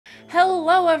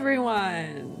Hello,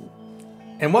 everyone!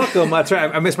 And welcome, that's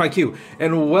right, I missed my cue.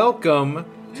 And welcome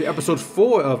to episode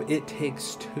 4 of It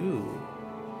Takes Two.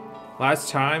 Last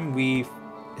time we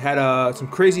had some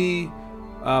crazy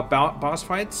boss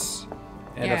fights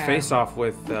and a face-off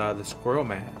with the Squirrel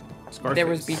Man. Scarface. There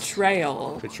was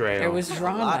betrayal. There was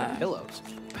drama. A lot of pillows.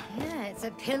 Yeah, it's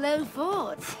a pillow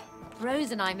fort.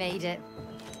 Rose and I made it.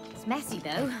 It's messy,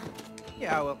 though.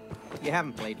 Yeah, well, you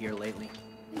haven't played here lately.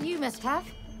 You must have.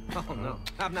 Oh, no.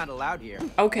 I'm not allowed here.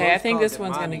 Okay, Rose I think calls this it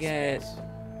one's gonna mommy get space.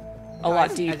 a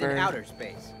lot As in deeper. outer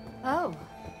space. Oh.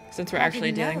 Since we're I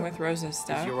actually didn't dealing know. with Rose's 'Cause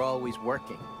stuff. you're always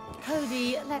working.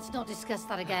 Cody, let's not discuss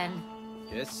that again.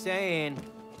 Just saying.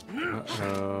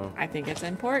 Uh-oh. I think it's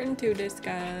important to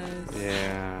discuss.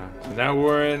 Yeah. So now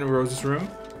we're in Rose's room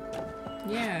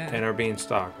Yeah. and are being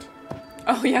stalked.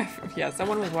 Oh, yeah. Yeah,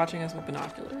 someone was watching us with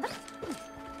binoculars.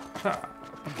 Huh.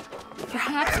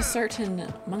 Perhaps a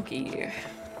certain monkey.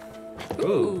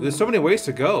 Ooh, there's so many ways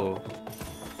to go.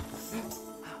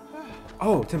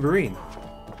 Oh, tambourine.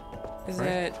 Is Right.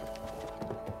 it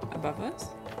above us?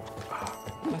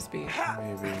 Must be.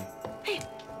 Maybe.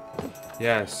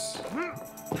 Yes.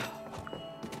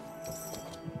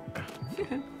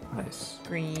 Nice.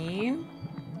 Green.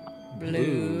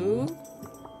 Blue.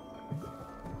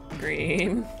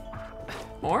 Green.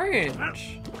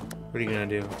 Orange. What are you gonna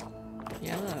do?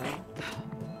 Yellow.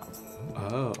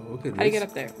 Oh, look at this. How do you get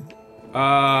up there?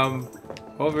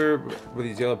 Over with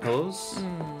these yellow pillows.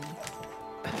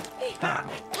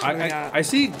 I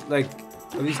see, like,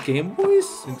 are these Game Boys?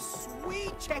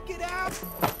 Sweet, check it out.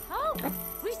 Oh,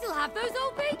 we still have those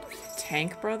old things?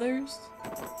 Tank Brothers?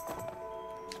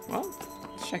 Well,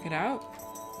 let's check it out.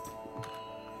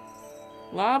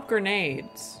 Lob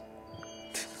grenades.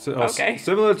 So, Okay.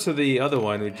 Similar to the other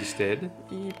one we just did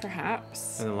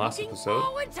Perhaps. in the last Looking episode.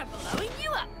 forward to blowing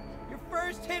you up. Your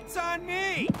first hit's on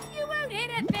me. You won't hit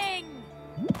a thing.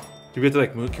 Do we have to,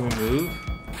 like, move? Can we move?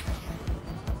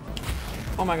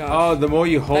 Oh my gosh. Oh, the more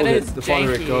you hold That it, is the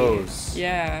farther it janky. goes.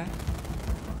 Yeah.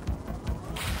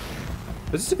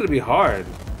 This is gonna be hard.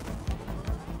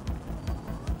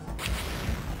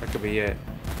 That could be it.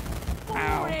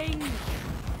 Ow. Boring.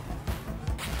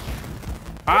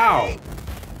 Ow!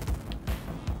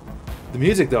 The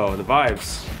music though, the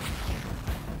vibes.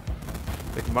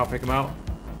 Pick him out, pick him out.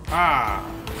 Ah!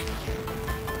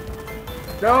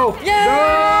 No!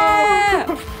 Yeah!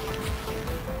 No!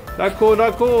 Not cool,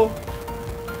 not cool.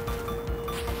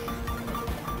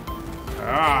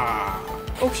 Ah!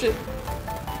 Oh shit.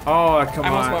 Oh, come I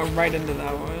almost on. went right into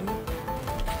that one.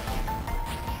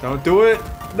 Don't do it.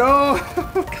 No!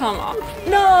 Come on.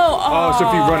 No! Oh, so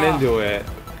if you run into it.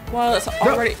 Well, it's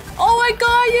already. Oh my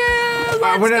god, yeah!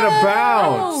 I went out of Let's go!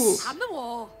 bounds. I'm the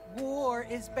war. War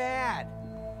is bad.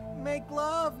 Make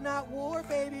love, not war,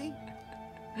 baby.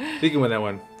 You can win that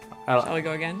one. Shall we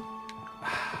go again?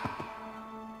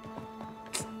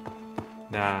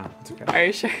 Nah, it's okay. Are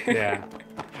you sure? Yeah,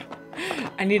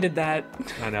 I needed that.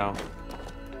 I know.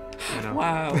 I know.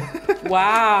 Wow.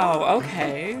 Wow.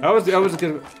 Okay. That was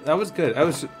good. That was good.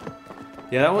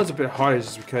 Yeah, that one's a bit harder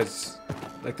just because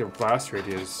like the blast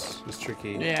radius was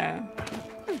tricky. Yeah.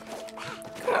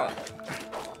 Cool.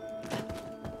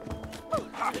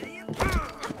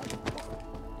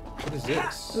 What is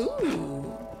this?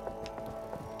 Ooh.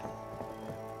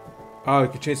 Oh, you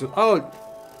can change the. Oh,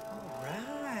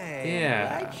 Right.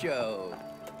 Yeah. Light show.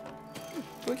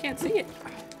 We can't see it.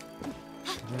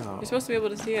 no. You're supposed to be able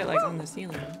to see it like on the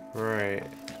ceiling. Right.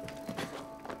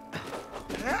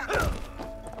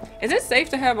 Is it safe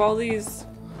to have all these?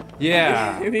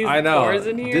 Yeah, These I know. doors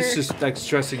in here? This is like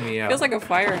stressing me out. Feels like a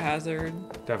fire hazard.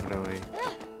 Definitely.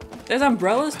 There's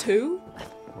umbrellas too.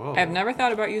 Whoa. I've never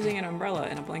thought about using an umbrella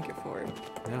in a blanket fort.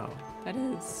 No. That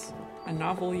is a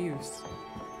novel use.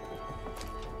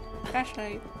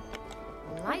 Flashlight.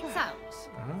 Lights out.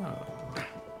 Oh.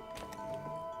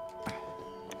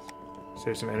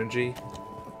 Save some energy.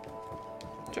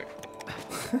 Sure.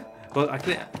 Well, I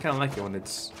kind of like it when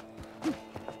it's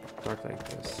dark like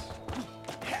this.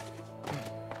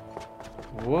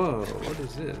 Whoa, what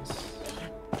is this?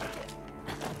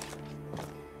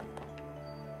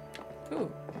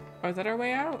 Ooh. Oh, is that our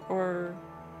way out or?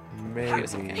 Maybe.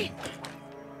 Okay.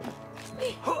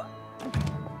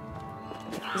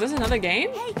 Is this another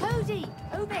game? Hey, Cody,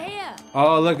 over here.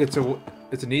 Oh, look, it's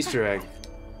an Easter egg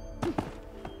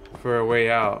for a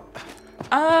way out.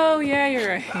 Oh yeah, you're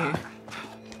right.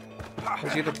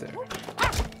 How'd you get up there?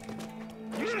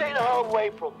 You stay the hell away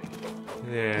from me.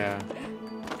 Yeah.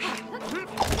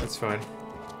 That's fine.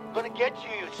 I'm gonna get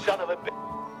you, you son of a bitch.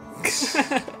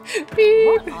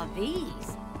 Beep. What are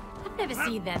these? I've never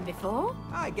seen them before.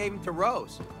 I gave him to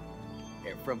Rose.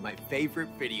 They're from my favorite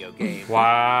video game.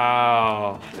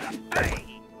 Wow.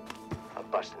 I'm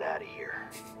busting out of here,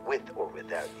 with or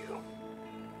without you.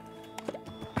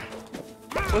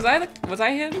 Was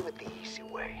I him? Do it the easy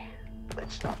way.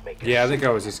 Let's not make it. Yeah, I think I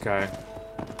was this guy.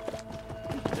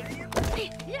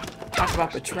 Talk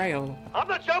about betrayal. I'm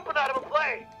not jumping out of a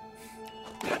plane.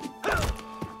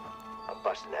 I'm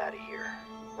busting out of here,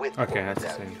 with Okay, or that's the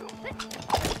without same. you.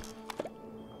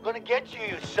 Gonna get you,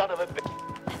 you son of a bitch.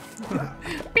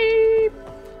 Beep.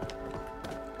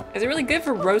 Is it really good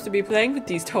for Rose to be playing with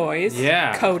these toys?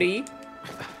 Yeah. Cody.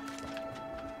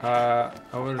 I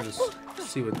want to just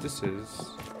see what this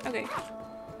is. Okay.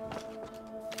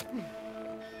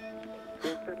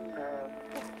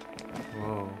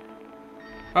 Whoa.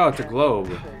 Oh, it's a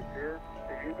globe.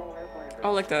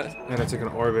 Oh, like the And it's like an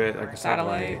orbit, like a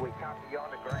satellite. satellite. We copy you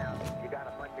on the ground. You got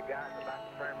a bunch of guys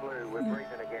about to turn blue. We're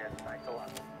breathing again. Thanks a lot.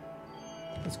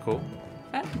 That's cool.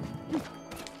 Huh?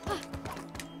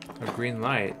 A green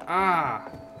light. Ah!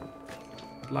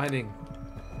 Blinding.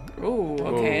 Ooh,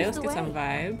 okay, Whoa. let's get some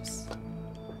vibes.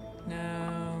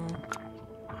 No.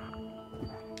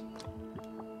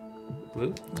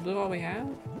 Blue? Blue all we have?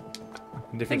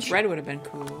 I Different think red would have been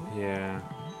cool. Yeah.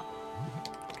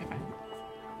 Okay, fine.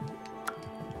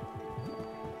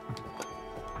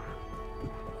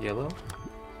 Yellow?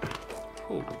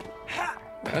 Cool.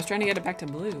 I was trying to get it back to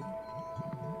blue.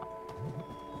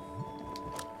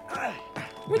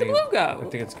 Where'd the blue I go?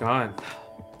 think it's gone.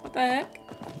 What the heck?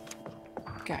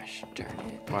 Gosh darn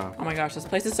it. Wow. Oh my gosh, this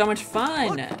place is so much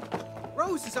fun.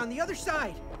 Rose is on the other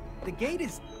side. The gate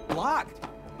is blocked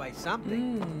by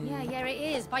something. Yeah,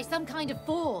 it is. By some kind of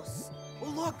force. Oh,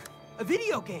 look, a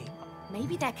video game.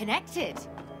 Maybe they're connected.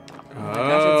 Oh my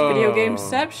gosh, it's video Oh.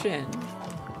 gameception.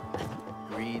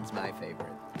 Green's my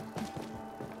favorite.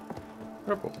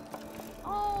 Purple.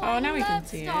 Oh, now we can love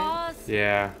see it. stars.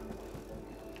 Yeah.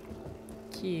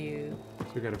 Cute. So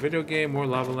we got a video game, more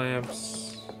lava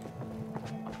lamps.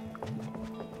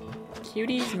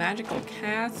 Cutie's Magical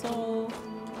Castle.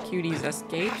 Cutie's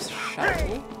Escape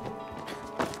Shuttle.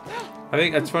 I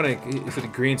think that's funny. He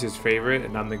said green's his favorite,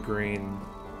 and I'm the green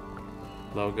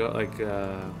logo. Like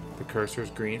the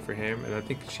cursor's green for him, and I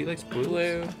think she likes blue.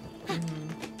 Blue.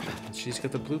 And she's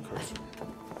got the blue cursor.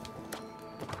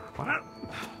 Wow.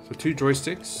 So 2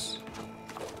 joysticks.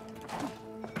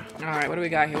 Alright, what do we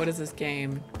got here? What is this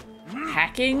game?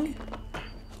 Hacking?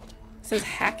 It says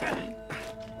hacking.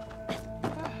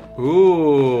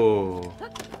 Ooh.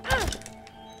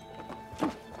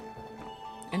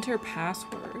 Enter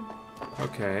password.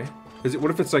 Okay. Is it? What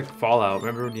if it's like Fallout?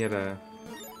 Remember when you had to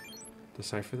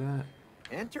decipher that?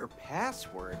 Enter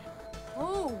password.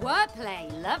 Oh,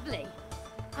 wordplay. Lovely.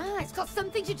 Ah, it's got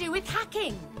something to do with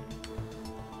hacking.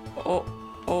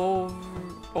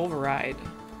 Override.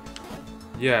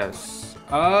 Yes.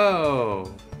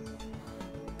 Oh.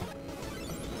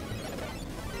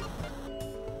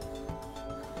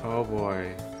 Oh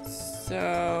boy.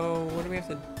 So, what do we have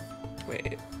to...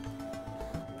 Wait.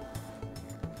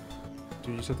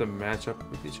 Do you just have to match up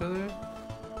with each other?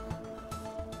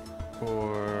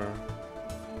 Or...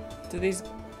 Do these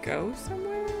go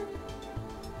somewhere?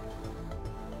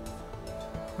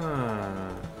 Huh.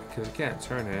 Because you can't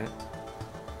turn it.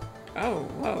 Oh,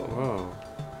 whoa. Whoa.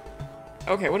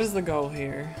 Okay, what is the goal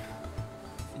here?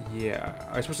 Yeah.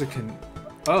 Am I supposed to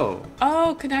Oh.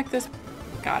 Oh, connect this...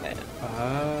 Got it.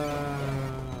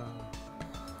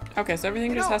 Okay, so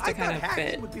everything just has to I kind thought of hacking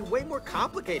fit. would be way more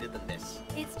complicated than this.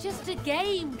 It's just a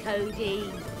game, Cody.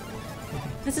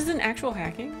 This isn't actual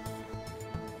hacking?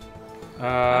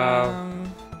 No.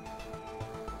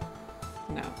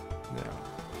 No.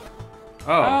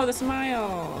 Oh. Oh, the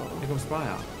smile. Here comes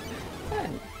Smile.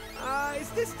 Fun. Is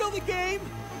this still the game?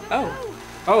 Oh.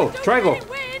 Oh, triangle.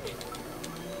 Win.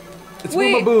 It's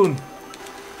Wait. Baboon.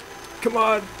 Come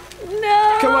on.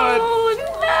 No! Come on.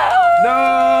 No! No!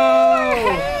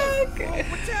 Okay.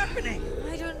 What's happening?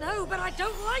 I don't know, but I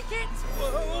don't like it.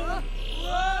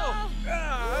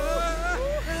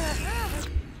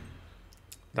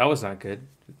 That was not good.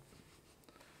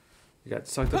 You got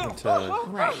sucked up into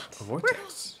Right. a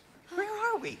vortex. Where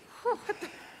are we?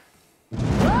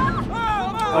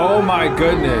 Oh my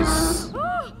goodness.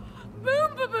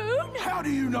 Boom Baboon! How do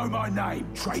you know my name,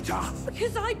 traitor?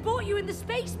 Because I bought you in the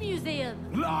Space Museum.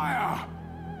 Liar!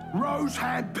 Rose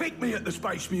handpicked me at the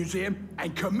Space Museum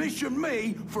and commissioned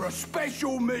me for a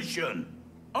special mission.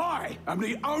 I am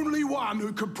the only one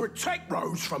who can protect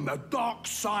Rose from the dark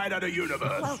side of the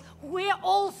universe. Well, we're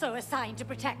also assigned to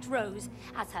protect Rose.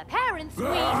 As her parents, we...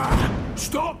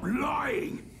 Stop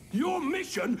lying! Your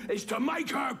mission is to make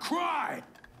her cry.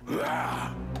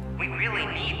 We really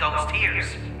need those tears.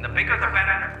 The bigger the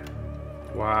better.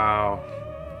 Wow.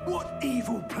 What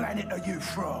evil planet are you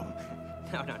from?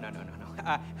 No.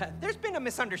 There's been a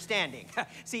misunderstanding.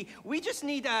 See, we just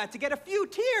need to get a few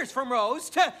tears from Rose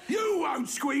to... You won't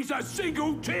squeeze a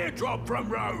single teardrop from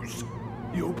Rose.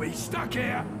 You'll be stuck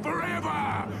here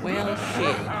forever. Well,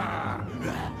 shit.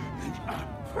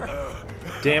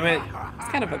 Damn it. He's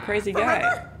kind of a crazy guy.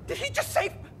 Forever? Did he just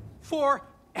say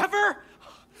forever?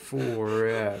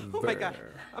 Forever. Oh my God,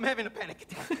 I'm having a panic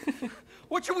attack.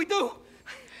 What should we do?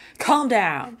 Calm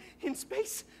down. In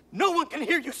space, no one can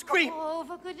hear you scream. Oh,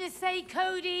 for goodness sake,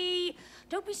 Cody.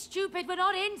 Don't be stupid. We're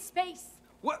not in space.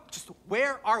 What? Just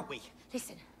where are we?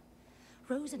 Listen,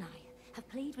 Rose and I have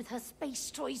played with her space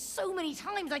toys so many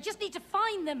times. I just need to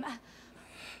find them.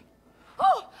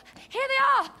 Oh, here they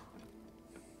are.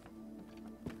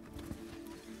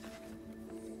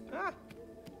 Ah.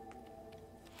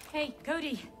 Hey,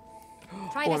 Cody.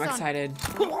 Try Oh, this I'm on. excited.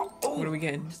 What are we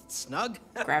getting? Snug?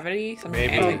 Gravity? Something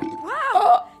Maybe. anti-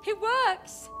 Wow, it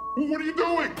works. What are you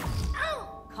doing?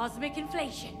 Cosmic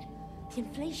inflation. The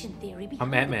inflation theory behind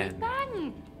I'm the Ant-Man. Big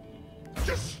Bang.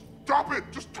 Just stop it.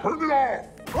 Just turn it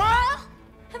off.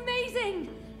 Amazing.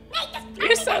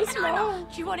 You're so small.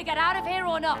 Do you want to get out of here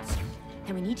or not?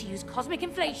 Then we need to use cosmic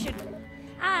inflation.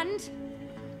 And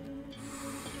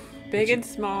Big and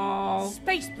small.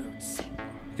 space boots.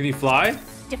 Can you fly?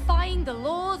 Defying the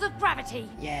laws of gravity.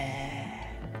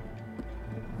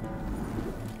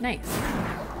 Nice.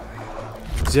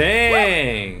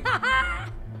 Dang.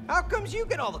 How comes you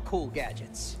get all the cool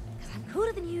gadgets? Because I'm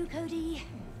cooler than you, Cody.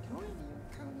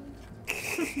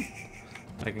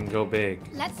 I can go big.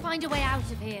 Let's find a way out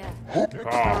of here. Next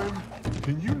time,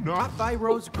 can you not? Not by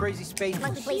Rose Crazy Space.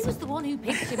 She was the one who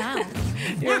picked him out.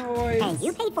 Your voice. Hey,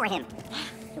 you paid for him.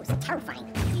 It was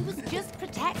terrifying. He was just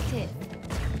protective.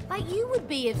 Like you would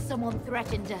be if someone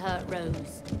threatened to hurt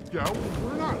Rose. Yeah,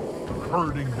 we're not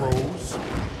hurting Rose.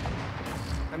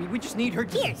 I mean, we just need her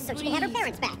to... Here, so she can have her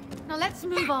parents back. Now let's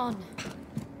move on.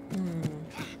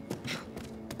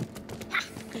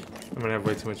 I'm gonna have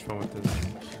way too much fun with this.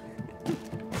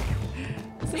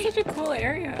 This is such a cool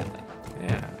area.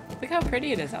 Yeah. Look how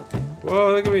pretty it is out there.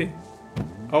 Whoa, look at me.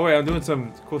 Oh wait, I'm doing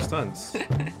some cool stunts.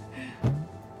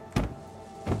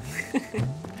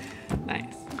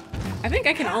 Nice. I think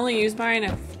I can only use mine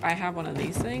if I have one of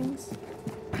these things.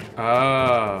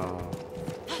 Oh.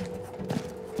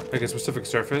 Like a specific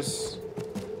surface?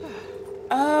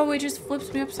 Oh, it just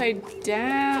flips me upside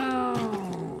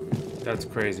down. That's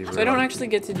crazy, bro. So I don't actually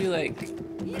get to do like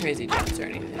crazy jumps or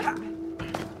anything.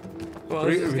 Well,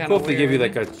 this is It'd be kinda cool if they give you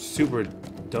weird. like a super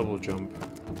double jump.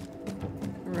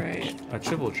 Right. A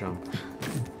triple jump.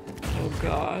 Oh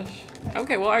gosh.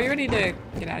 Okay, well, are you ready to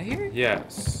get out of here?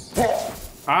 Yes.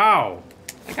 Ow!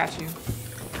 I got you.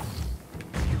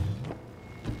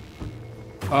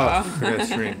 Oh, I gotta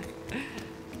shrink.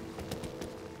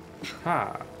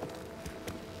 Ha.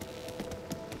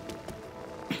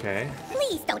 Okay.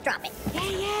 Please don't drop it.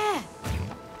 Yeah.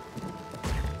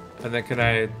 And then can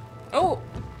I... Oh,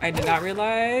 I did not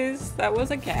realize that was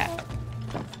a cat.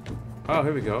 Oh,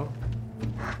 here we go.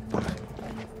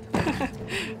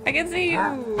 I can see you.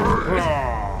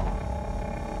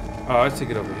 Oh, let's take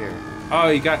it over here. Oh,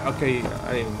 you got... Okay,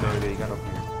 I didn't even know that you got over here.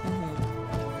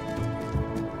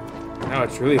 Now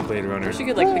it's really a Blade Runner. Wish you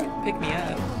could like pick me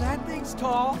up. That thing's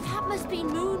tall. That must be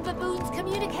Moon Baboon's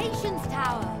communications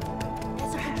tower.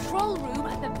 There's a control room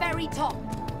at the very top.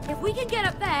 If we can get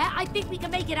up there, I think we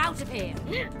can make it out of here.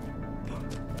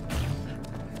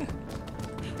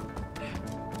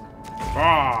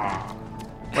 Ah!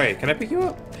 Wait, can I pick you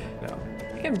up? No.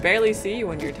 I can barely see you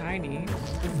when you're tiny.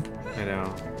 I know.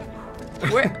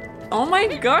 Where? Oh my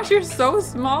gosh, you're so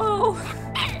small.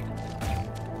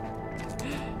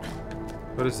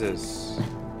 What is this?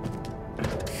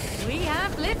 We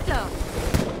have liftoff.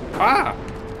 Ah!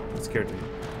 That scared me.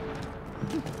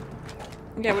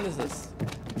 Yeah, what is this?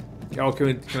 Oh,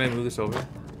 can I move this over?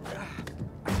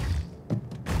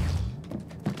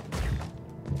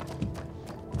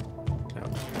 No.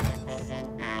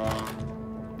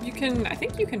 You can, I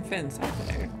think you can fit inside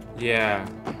there. Yeah.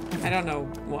 I don't know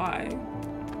why.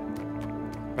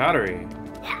 Battery.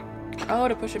 Oh,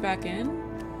 to push it back in?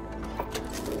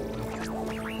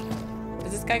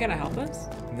 Is this guy gonna help us?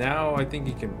 Now I think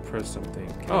you can press something.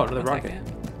 Okay, Oh, another one rocket. second.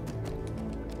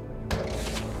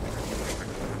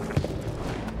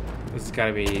 This has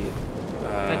gotta be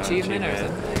An achievement or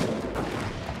something?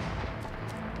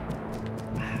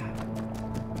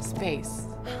 Space.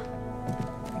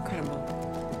 Incredible.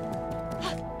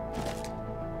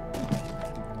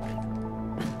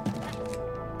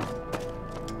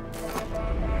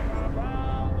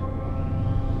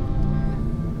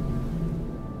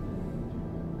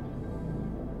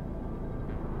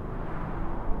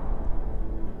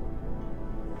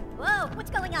 What's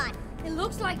going on? It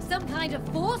looks like some kind of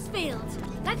force field.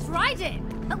 Let's ride it.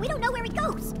 But we don't know where it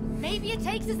goes. Maybe it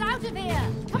takes us out of here.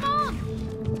 Come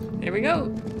on. Here we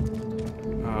go.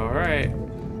 All right.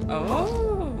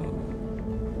 Oh.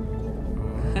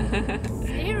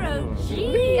 0G,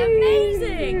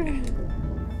 amazing.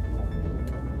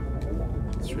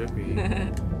 Trippy.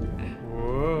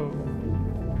 Whoa.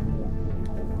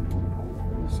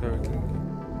 So we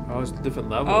can. Oh, it's different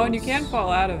levels. Oh, and you can fall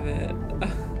out of it.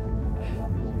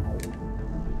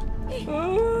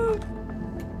 Oh.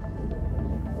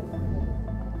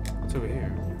 What's over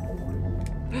here?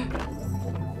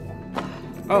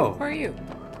 Oh. Where are you?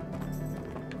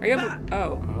 Are you up?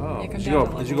 Oh. Oh. Yeah, come Did you down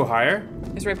go? a Did you go level. higher?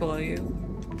 It's right below you.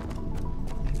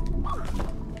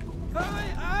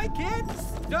 I can't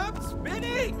stop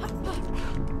spinning.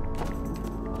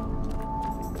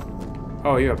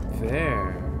 Oh, you're up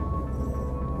there.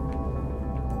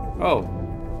 Oh.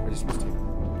 I just missed you.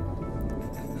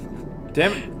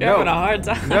 Damn it. You're No. having a hard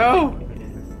time. No.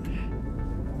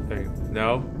 There you go.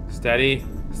 No. Steady.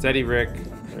 Steady, Rick.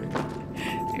 There you go.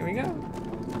 Here we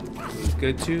go. He's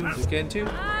good too. He's good too.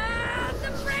 Ah, the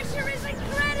pressure is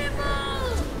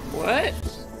incredible. What?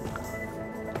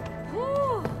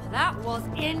 Whew, that was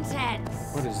intense.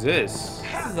 What is this?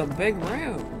 This is a big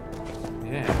room.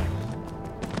 Yeah.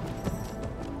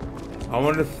 I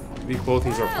wonder if we both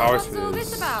use our powers What's for all this.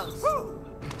 this about?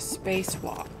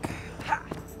 Spacewalk.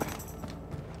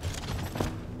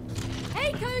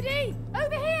 Hey, Cody,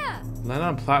 over here. Land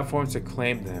on platforms to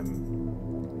claim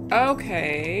them.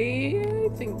 Okay. I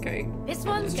think I. This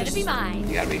one's It's gonna just- be mine.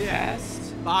 You gotta be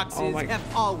fast. Boxes Oh my- have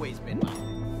always been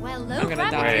mine. Well, low I'm gonna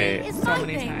gravity die is so my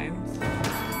many thing. times.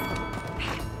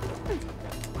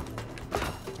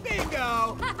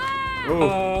 Bingo!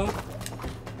 Oh.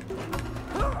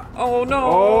 Oh no!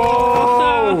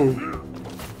 Oh.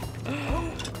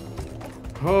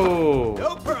 Oh.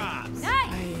 No props. Nice.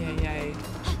 Ay, ay, ay.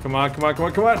 Come on, come on, come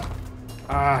on, come on.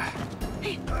 Ah.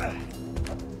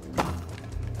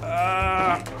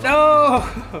 No.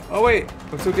 Oh wait,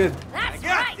 I'm so good. I That's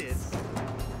got right. this.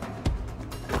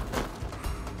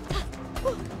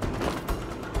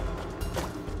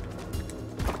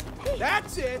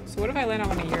 That's it. So what if I land on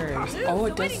one of yours? Oh,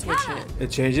 it does switch it. It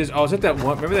changes. Oh, is that that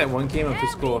one? Remember that one game on There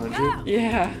Physical we 100? go.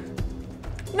 Yeah.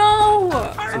 No!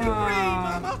 Hurry,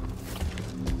 Aw. Mama.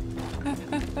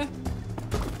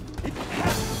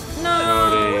 No!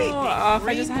 Cody. Oh, if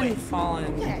I just hadn't fallen.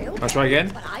 Okay, okay. I'll try again.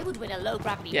 But I would win a low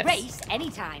gravity Yes. race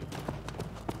anytime.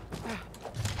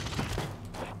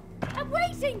 I'm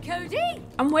waiting, Cody.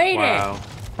 I'm waiting. Wow.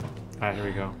 Alright, here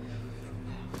we go.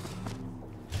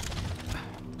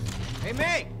 Hey,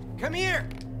 Meg, come here.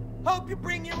 Hope you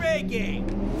bring your A game.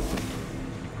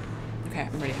 Okay,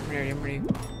 I'm ready. I'm ready. I'm ready.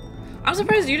 I'm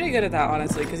surprised you did good at that,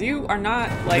 honestly, because you are not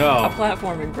like No. a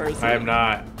platforming person. I am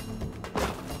not.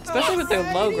 Especially with the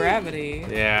low gravity.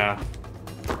 Yeah.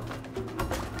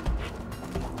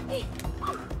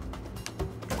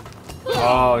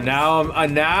 Oh, now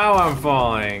I'm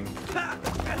falling.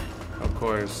 Of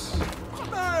course.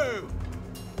 Move.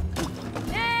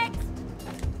 Next.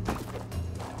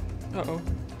 Uh-oh.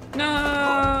 No!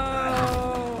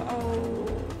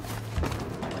 Oh.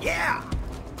 Yeah.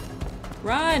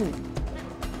 Run!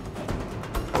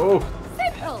 Oh.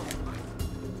 Simple.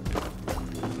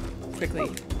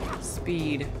 Quickly.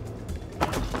 Speed.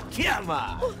 Come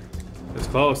on. It's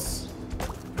close.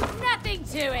 Nothing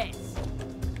to it.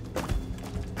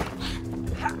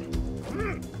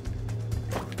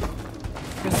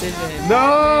 Precision.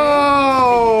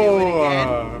 No!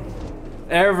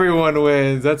 Everyone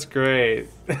wins. That's great.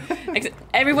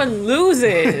 Everyone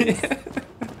loses!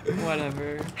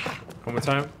 Whatever. One more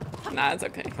time. Nah, it's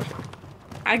okay.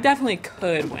 I definitely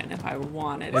could win if I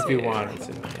wanted to. If you wanted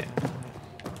to,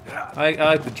 yeah. I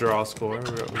like the draw score. We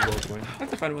both win.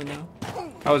 That's a fun one, though.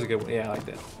 That was a good one. Yeah, I like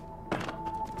that.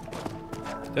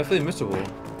 Definitely missable.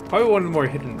 Probably one of the more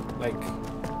hidden, like,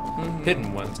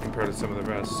 hidden ones compared to some of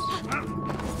the rest.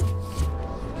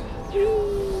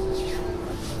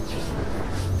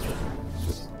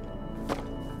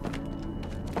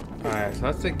 Alright, so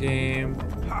that's the game.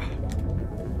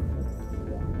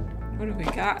 What do we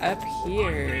got up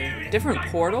here? Different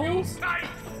portals?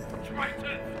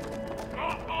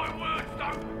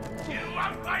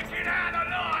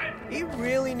 He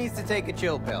really needs to take a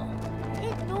chill pill.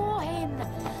 Ignore him.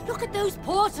 Look at those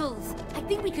portals. I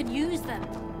think we can use them.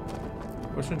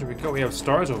 Which one do we go? We have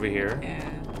stars over here. Yeah.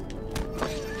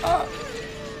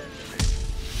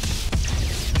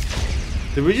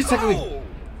 Did we just technically...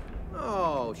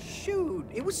 Oh, shoot.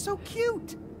 It was so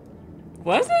cute.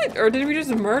 Was it? Or did we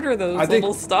just murder those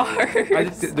little stars? I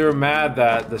think they were mad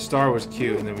that the star was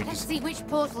cute, and then we Let's just... see which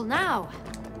portal now.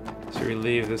 Should we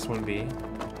leave this one be?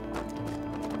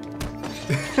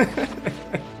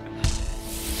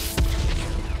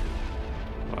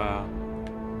 Wow.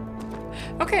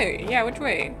 Okay, yeah, which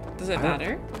way? Does it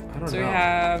matter? I don't So know. we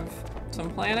have some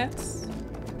planets.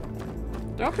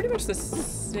 They're all pretty much the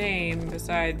same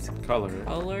besides Color.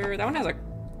 color. That one has a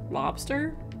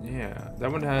lobster. Yeah,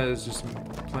 that one has just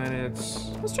planets.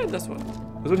 Let's try this one.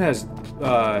 This one has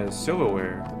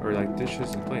silverware, or like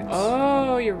dishes and plates.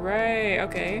 Oh, you're right.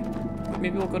 Okay.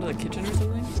 Maybe we'll go to the kitchen or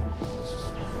something.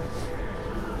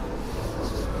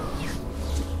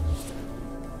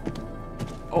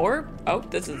 Or, oh,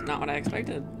 this is not what I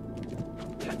expected.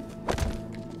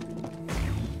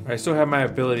 I still have my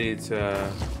ability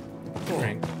to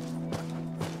drink.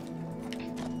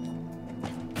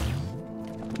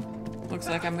 Looks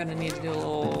like I'm gonna need to do a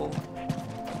little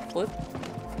flip.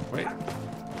 Wait.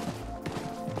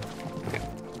 Okay.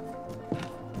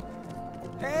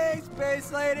 Hey,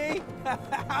 Space Lady!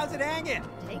 How's it hanging?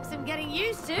 Takes some getting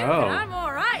used to, Oh. but I'm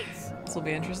all right. This will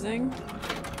be interesting.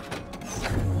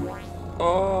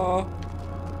 Oh.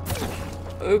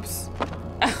 Oops.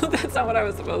 That's not what I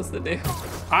was supposed to do.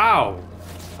 Ow!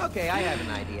 Okay, I have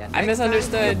an idea. I Next time,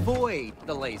 misunderstood. avoid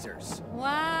the lasers.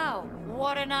 Wow,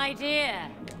 what an idea.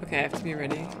 Okay, I have to be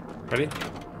ready. Ready?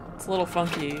 It's a little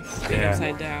funky being Yeah.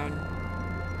 upside down.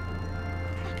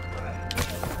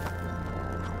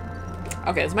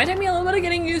 Okay, this might take me a little bit of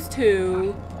getting used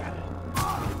to.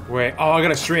 Wait. Oh, I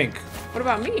gotta shrink. What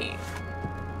about me?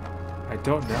 I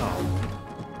don't know.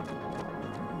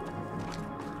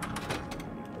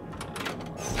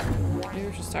 Maybe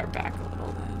we should start back a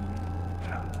little then.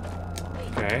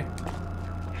 Okay.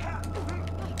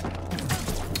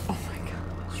 Oh my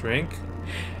god. Shrink.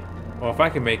 Well, if I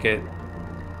can make it,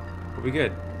 we'll be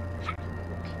good.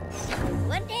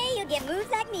 One day you'll get moves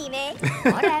like me, man.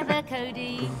 Whatever,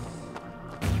 Cody.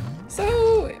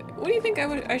 So, what do you think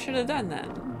I should have done then?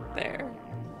 There.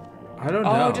 I don't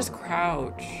know. Oh, just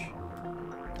crouch.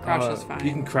 Crouch is fine.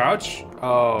 You can crouch?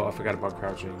 Oh, I forgot about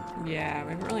crouching. Yeah,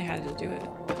 we haven't really had to do it.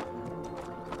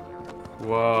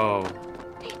 Whoa.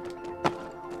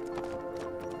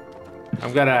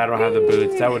 I'm glad I don't have the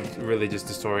boots. That would really just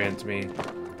disorient me.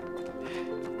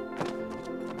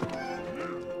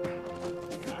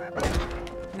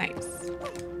 Nice.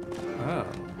 Oh.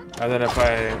 And then if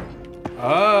I...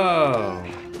 Oh.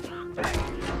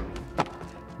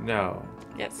 No.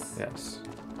 Yes. Yes.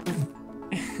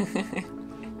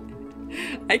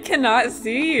 I cannot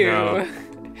see you. No.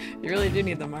 You really do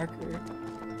need the marker.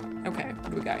 Okay, what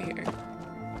do we got here?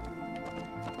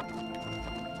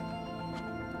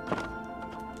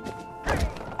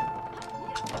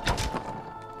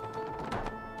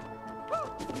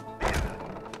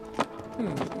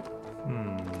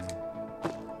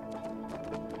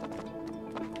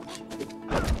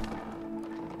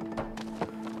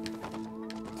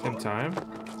 Same time?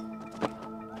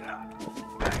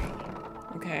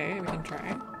 Okay, we can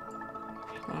try.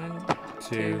 1,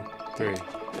 2, 3.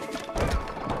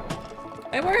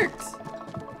 It worked!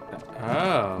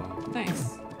 Oh.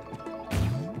 Nice.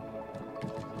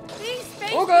 These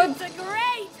space Oh, God. suits are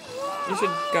great. You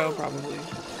should go, probably.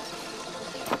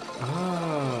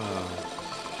 Oh.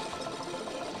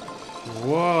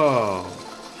 Whoa.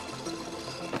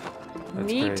 That's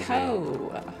crazy.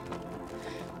 Neato.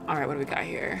 Alright, what do we got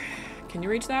here? Can you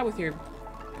reach that with your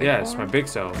big Yes, arm? my big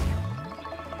self.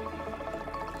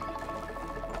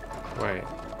 Wait.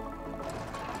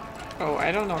 Oh,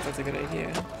 I don't know if that's a good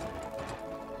idea.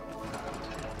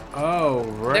 Oh,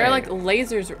 right. They're like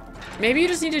lasers. Maybe you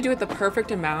just need to do it the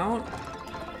perfect amount.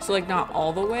 So like not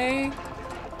all the way.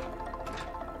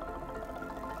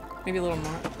 Maybe a little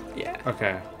more. Yeah.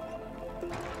 Okay.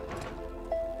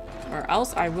 Or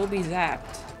else I will be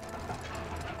zapped.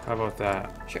 How about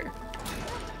that? Sure.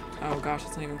 Oh gosh,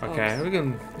 it's not even close. Okay, we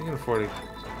can afford it.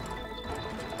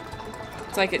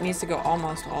 It's like it needs to go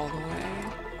almost all the way.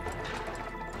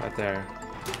 Right there.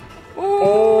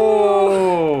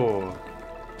 Oh!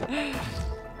 Oh!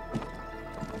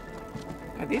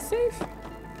 Are these safe?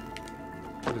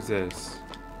 What is this?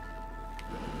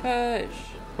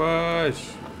 Push. Push!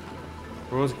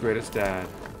 World's greatest dad.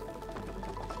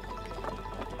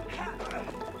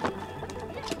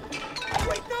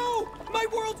 Wait, no! My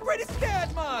world's greatest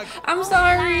dad mug! I'm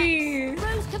sorry!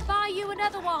 Rose can buy you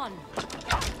another one.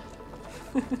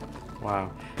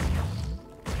 Wow.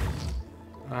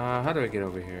 How do I get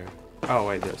over here? Oh,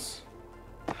 wait, this.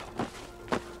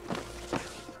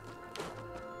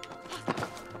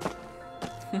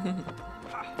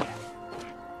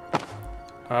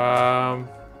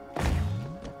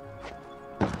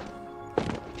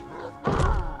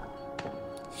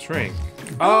 Shrink.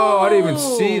 Oh, I didn't even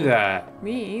see that.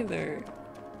 Me either.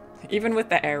 Even with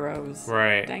the arrows.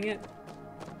 Right. Dang it.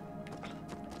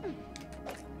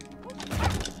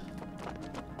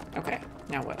 Okay,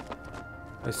 now what?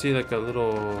 I see like a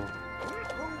little.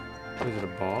 What is it, a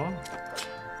ball?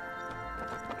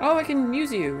 Oh, I can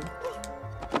use you.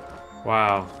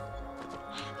 Wow.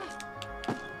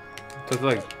 That's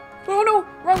like. Oh no!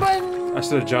 Wrong button! I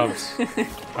should have jumped.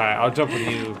 Alright, I'll jump with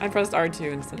you. I pressed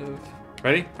R2 instead of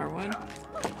Ready? R1.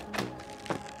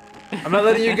 I'm not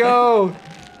letting you go!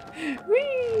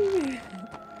 Whee!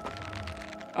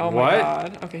 Oh my What?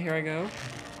 god. Okay, here I go.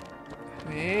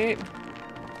 Wait.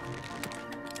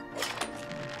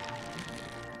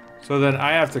 So then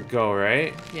I have to go,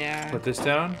 right? Yeah. Put this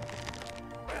down.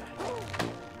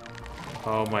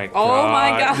 Oh my god. Oh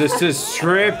my god. This is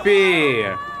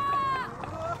trippy!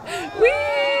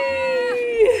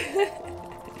 Whee!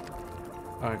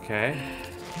 Okay.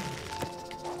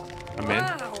 I'm in.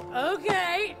 Wow,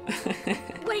 okay.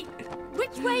 Wait,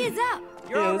 which way is up?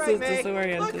 You're Yeah, all this right, is Meg.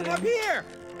 disorienting. Look, I'm up here.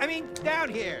 I mean, down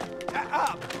here.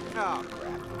 Up. Oh, crap.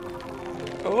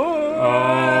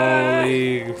 Oh!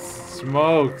 Holy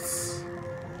smokes.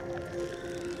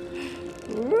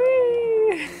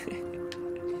 Whee!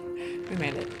 We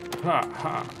made it. Ha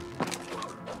ha.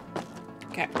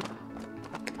 Okay.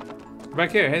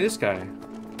 Back here. Hey, this guy.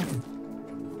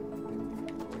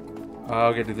 Oh,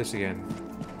 okay, do this again.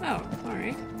 Oh,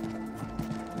 alright.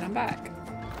 I'm back.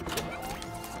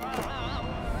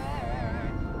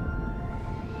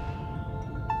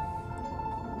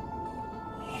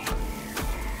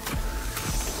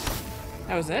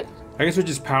 That was it? I guess we're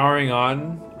just powering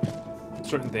on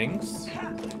certain things.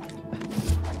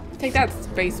 Take that,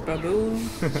 Space Baboon.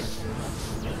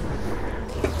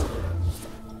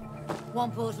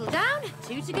 One portal down,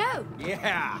 2 to go.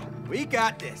 Yeah, we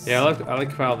got this. Yeah, I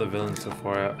like how all the villains so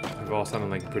far have all sounded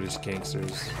like British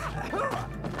gangsters.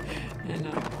 And,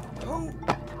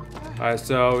 Alright,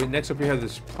 so next up we have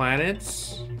this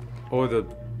planets or the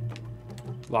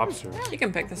lobster. you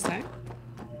can pick this time.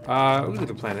 We'll do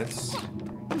the planets.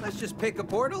 Let's just pick a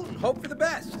portal and hope for the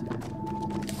best. I'm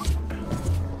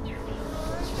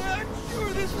not sure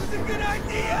this was a good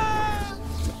idea.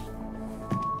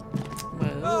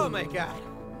 Whoa. Oh my god.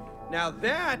 Now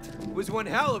that was one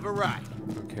hell of a ride.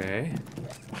 Okay.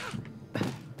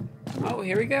 Oh,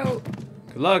 here we go.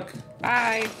 Good luck.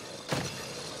 Bye.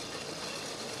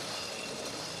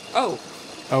 Oh.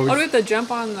 Oh, Oh, do we have to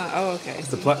jump on the... Oh, okay. I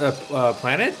the see.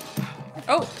 planet?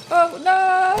 Oh, oh,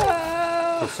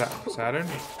 no! Saturn?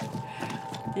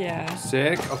 Yeah.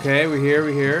 Sick. Okay,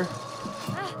 we're here.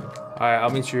 Alright, I'll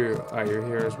meet you. Alright, you're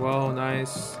here as well.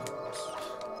 Nice.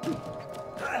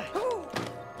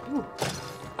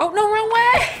 Oh, no, wrong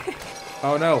way!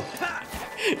 Oh no.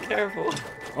 Careful.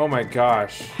 Oh my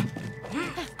gosh.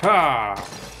 Ha!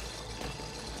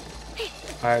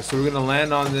 Alright, so we're gonna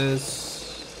land on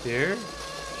this here.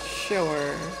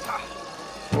 Sure.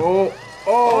 Oh!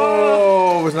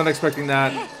 Oh! Was not expecting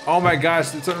that. Oh my gosh,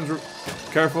 something's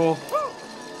careful.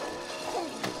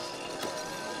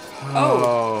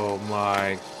 Oh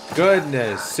my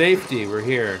goodness. Safety, we're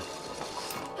here.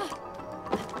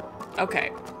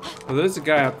 Okay. Well, there's a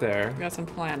guy up there. We got some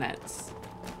planets.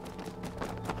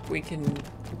 We can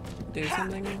do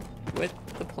something with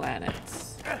the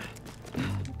planets.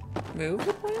 Move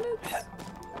the planets?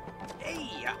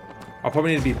 Hey. I'll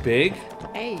probably need to be big.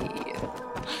 Hey.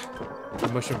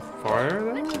 Push him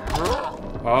farther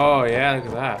though? Oh yeah, look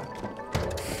at that.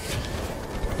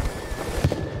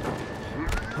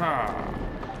 Ha.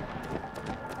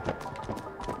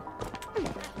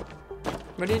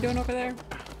 What are you doing over there?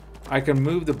 I can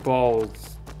move the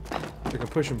balls. I can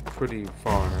push them pretty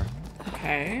far,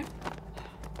 Okay.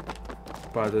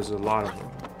 but there's a lot of them.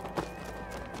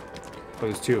 Oh,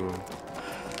 there's 2 of them.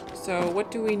 So what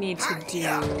do we need to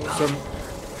do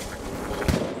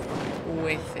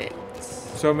with it?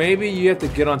 So maybe you have to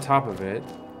get on top of it.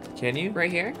 Can you? Right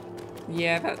here?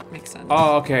 Yeah, that makes sense.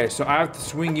 Oh, okay. So I have to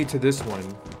swing you to this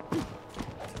one.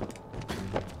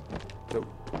 So-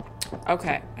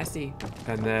 Okay, I see.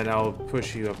 And then I'll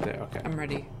push you up there. Okay. I'm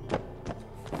ready.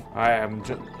 Alright, I'm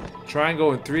try and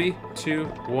go in 3, 2,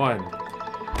 1.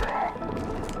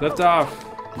 Lift off.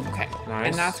 Okay. Nice.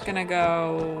 And that's gonna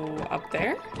go up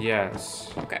there?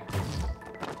 Yes. Okay.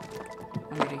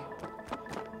 I'm ready.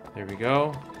 There we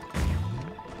go.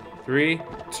 3,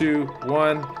 2,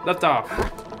 1. Lift off.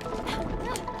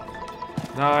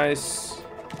 Nice.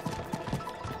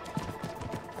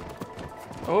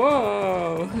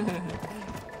 Oh!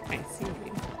 I see.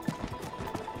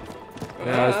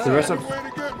 Yeah, it's the rest of. Way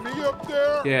to get me up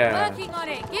there? Yeah. Working on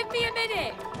it. Give me a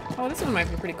minute. Oh, this one might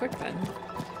be pretty quick then.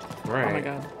 Right. Oh my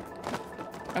god.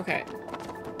 Okay.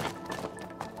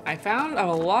 I found a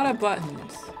lot of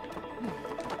buttons.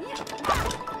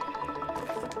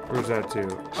 Where's that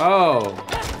to? Oh.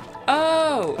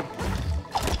 Oh!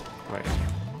 Wait.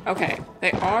 Okay.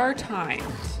 They are timed.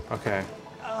 Okay.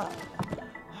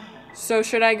 So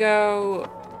should I go,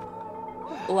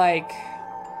 like,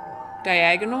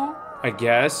 diagonal? I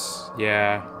guess.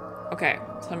 Yeah. Okay.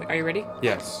 So are you ready?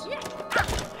 Yes.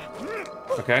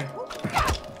 Okay.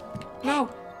 No.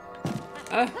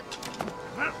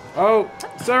 Oh,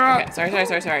 Sarah. Okay. Sorry.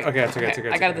 Okay, it's okay. It's okay.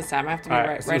 I got it this time. I have to be All right.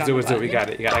 right Let's on do the it. We button. got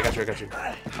it. I got you.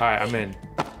 All right. I'm in.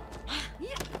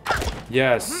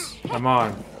 Yes. I'm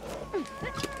on.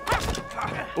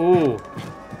 Ooh.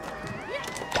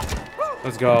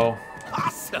 Let's go.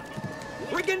 Awesome.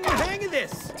 We're getting the hang of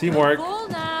this. Teamwork. Full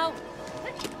now.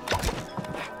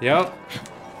 Yep.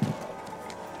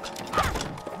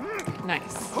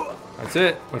 Nice. That's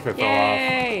it. What if I fell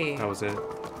Yay! off? That was it.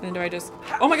 Then do I just...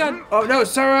 Oh my god! Oh no,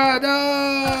 Sarah,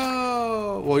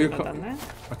 no! Well, you're I've done that.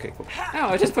 okay, cool. No,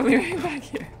 it just put me right back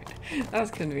here. That was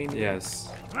convenient. Yes.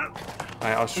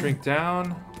 Alright, I'll shrink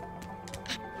down.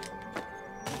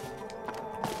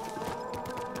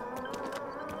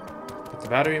 Put the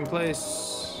battery in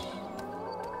place.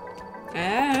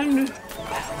 And...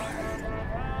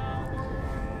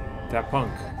 That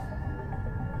punk.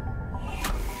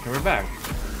 And we're back.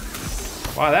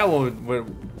 Wow, that one went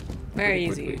Very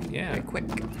pretty easy. quickly. Yeah. Very quick.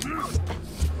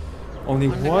 Only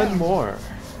On the one go. more.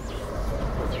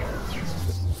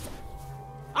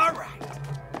 All right.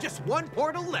 Just one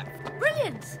portal left.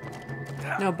 Brilliant.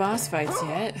 No boss fights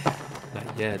yet.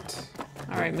 Not yet.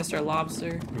 Alright, Mr.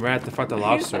 Lobster. We're at the fight the He's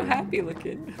lobster. so happy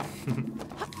looking.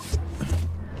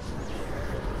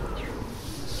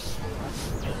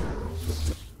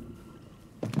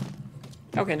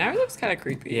 Okay, now he looks kind of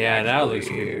creepy. Yeah, that looks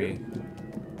actually. creepy.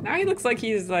 Now he looks like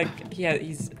he's like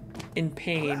he's in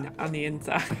pain on the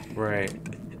inside. Right.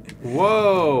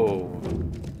 Whoa!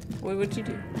 What would you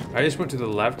do? I just went to the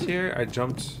left here. I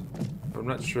jumped. I'm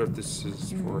not sure if this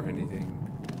is for anything.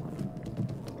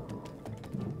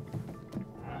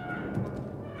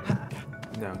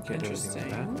 No, can't do anything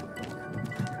Interesting. with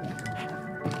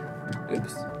that.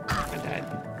 Oops, I died.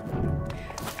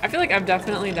 I feel like I've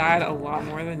definitely died a lot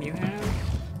more than you have.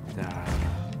 Nah.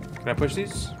 Can I push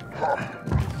these?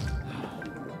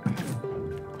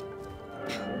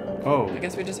 Oh. I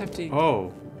guess we just have to.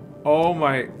 Oh. Oh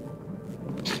my.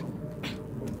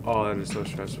 Oh, that is so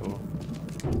stressful.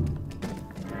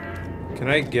 Can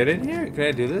I get in here? Can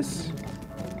I do this?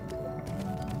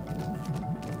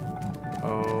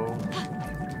 Oh.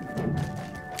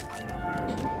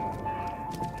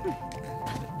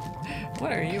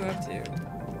 What are you up to?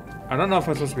 I don't know if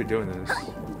I'm supposed to be doing this.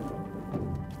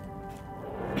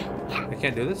 I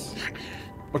can't do this?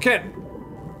 Okay.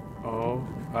 Oh.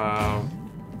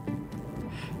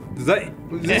 Is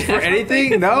this for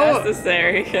anything? No?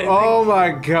 Necessary. Oh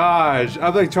my gosh.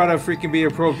 I'm like trying to freaking be a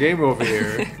pro gamer over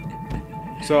here.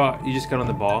 So you just got on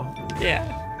the ball? Yeah.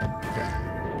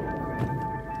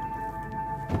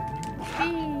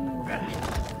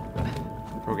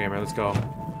 Pro gamer, let's go.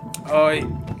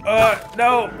 Oh,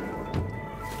 no!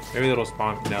 Maybe they'll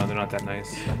spawn. No, they're not that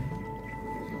nice.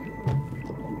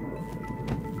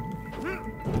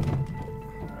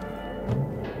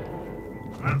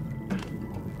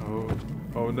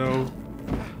 Oh no.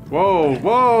 Whoa,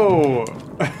 whoa!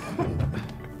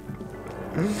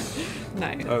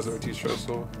 Nice. That was way too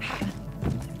stressful.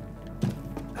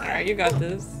 Alright, you got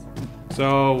this.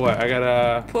 So what? I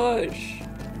gotta Push.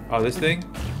 Oh, this thing?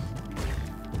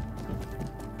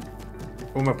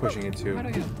 What am I pushing it How do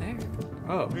I to? get there?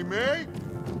 Oh. Hey, May,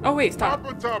 Oh wait, stop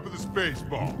stop. on top of the space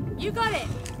ball. You got it.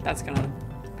 That's gonna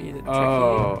be the tricky.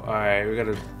 Oh, alright, we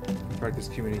gotta practice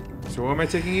community. So where am I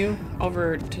taking you?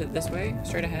 Over to this way,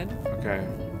 straight ahead. Okay.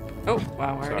 Oh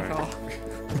wow, I already Sorry.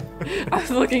 fell. I was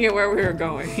looking at where we were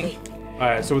going.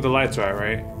 Alright, so with the lights are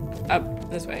right? Up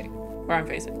this way, where I'm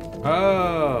facing.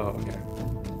 Oh, okay.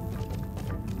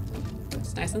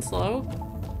 It's nice and slow.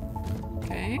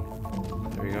 Okay.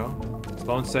 There we go.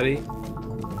 Slow and steady.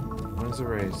 When's the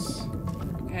race?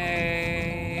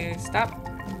 Okay. Stop.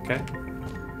 Okay.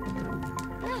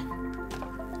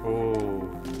 Oh.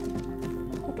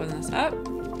 Open this up.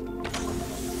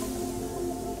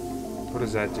 What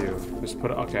does that do? Just put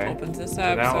it, okay. Opens this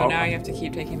up. now So I'll- now you have to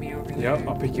keep taking me over there. Yep,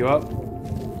 I'll pick you up.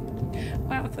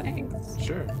 Wow, thanks.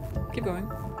 Sure. Keep going.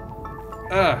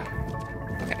 Ugh.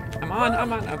 Okay. I'm on.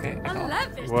 Okay. I I fell.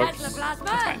 love this Whoops. Tesla plasma.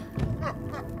 Fine.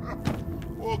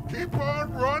 Well, keep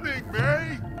on running,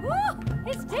 May. Woo,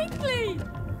 it's tingly.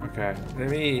 Okay. Let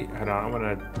me, hold on, I'm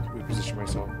gonna reposition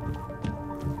myself.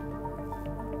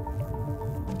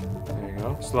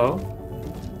 go. Slow.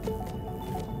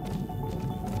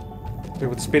 Wait,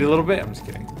 with the speed a little bit? I'm just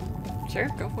kidding. Sure,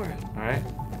 go for it. Alright.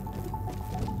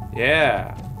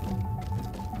 Yeah.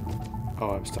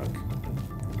 Oh, I'm stuck.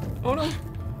 Oh no.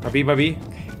 My B, my B.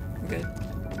 I'm good.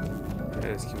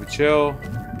 Okay, let's keep it chill.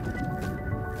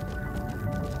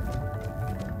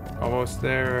 Almost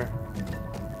there.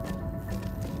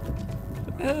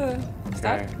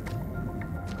 Stop. Okay.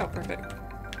 Oh, perfect.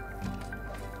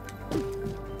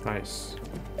 Nice.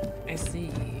 I see.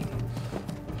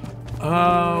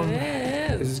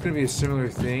 Is this gonna be a similar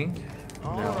thing?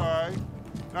 All right.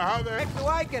 Now how the heck Do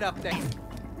I get up there?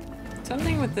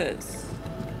 Something with this.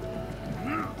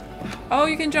 Oh,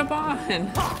 you can jump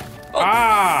on.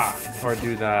 Ah! Or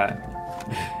do that.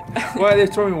 What? They're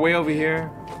throwing me way over here?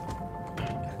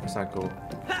 That's not cool.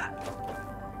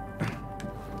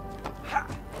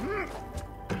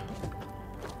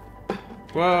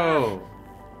 Whoa!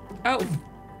 Oh.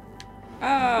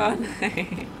 Oh,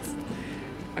 nice.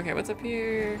 Okay, what's up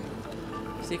here?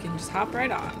 So you can just hop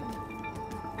right on.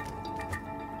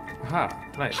 Aha,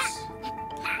 nice.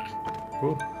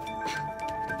 Cool.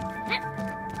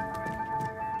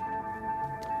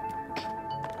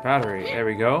 Battery, there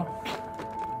we go.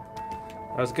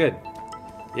 That was good.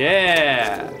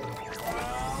 Yeah!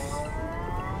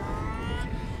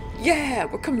 Yeah,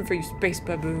 we're coming for you, Space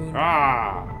Baboon.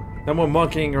 Ah! No more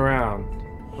monkeying around.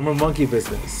 No more monkey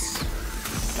business.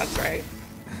 That's right.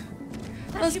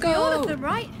 That Let's should be all go. of them,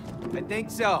 right? I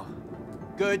think so.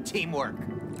 Good teamwork.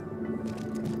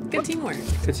 Good teamwork.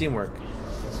 Good teamwork.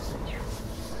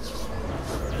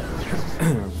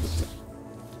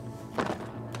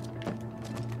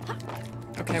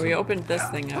 Okay, we opened this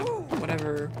thing up.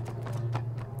 Whatever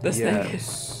this thing is.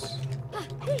 Yes.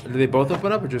 Do they both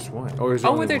open up or just one? Or is there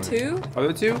Oh, only were there one? two? Are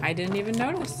there two? I didn't even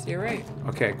notice. You're right.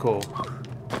 Okay, cool.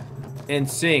 In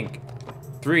sync.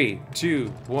 3, 2,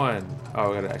 1.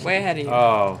 Oh, I gotta actually. Way ahead of you.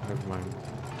 Oh, never mind.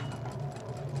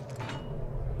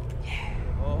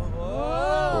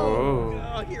 Whoa.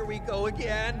 Oh, here we go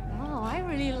again. Oh, I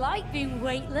really like being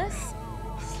weightless.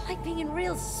 It's like being in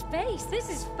real space. This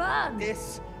is fun.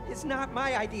 This is not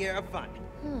my idea of fun.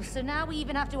 Oh, so now we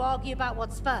even have to argue about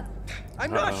what's fun. I'm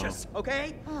nauseous,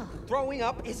 okay? Oh. Throwing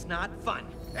up is not fun.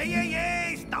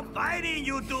 Hey, stop fighting,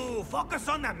 you two. Focus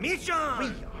on the mission. We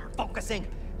are focusing.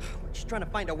 We're just trying to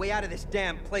find a way out of this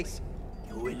damn place.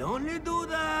 You will only do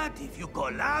that if you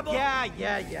collaborate.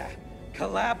 Yeah.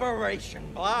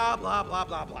 Collaboration. Blah, blah, blah,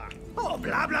 blah, blah. Oh,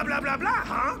 blah, blah, blah, blah, blah,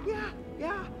 huh?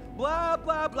 Yeah. Blah,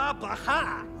 blah, blah, blah,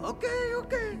 ha.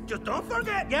 Okay. Just don't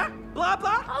forget, yeah? Blah,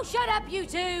 blah. Oh, shut up, you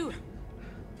two.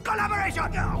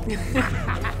 Collaboration. No.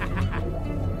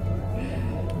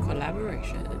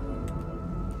 Collaboration.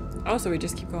 Oh, so we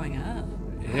just keep going up.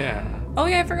 Yeah. Oh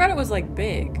yeah, I forgot it was like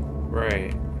big.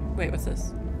 Right. Wait, what's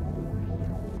this?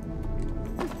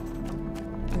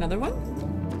 Another one?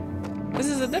 This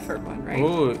is a different one, right?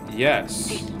 Oh,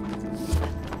 yes.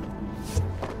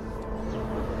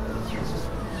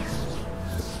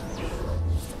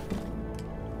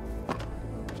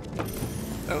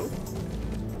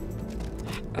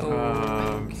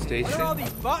 Oh. What Station. are all these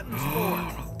buttons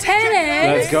for?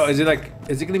 Tennis! Let's go. Is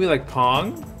it gonna be like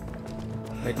Pong?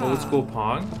 Like old school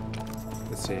Pong?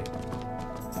 Let's see.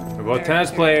 We're both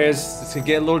tennis players. Let's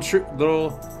get a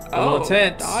little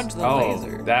intense. Dodge the oh,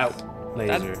 laser. That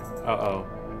laser. Uh-oh.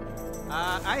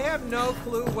 I have no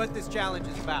clue what this challenge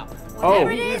is about. Oh,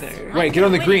 Whatever it is, either. wait, get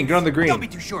on the green, get on the Don't green. be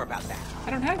too sure about that. I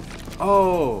don't have.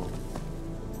 Oh.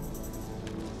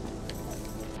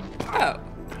 Oh.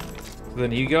 So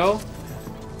then you go,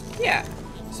 Yeah.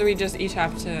 So we just each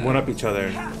have to. one up each other.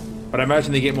 But I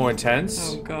imagine they get more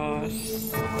intense. Oh gosh.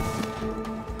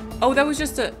 Oh, that was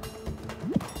just a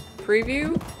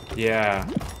preview? Yeah.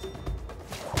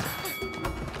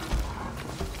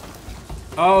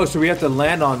 Oh, so we have to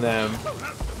land on them.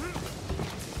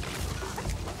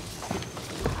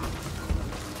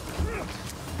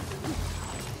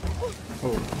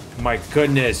 Oh my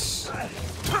goodness.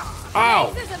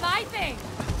 Ow! This isn't my thing.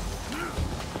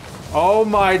 Oh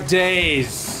my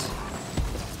days.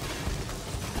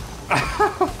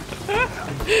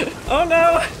 Oh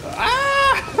no!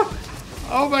 Ah!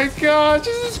 Oh my gosh,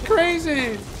 this is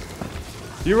crazy.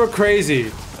 You were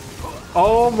crazy.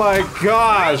 Oh my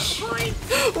gosh. Wait,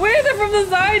 they're from the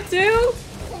side too?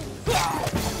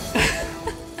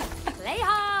 Play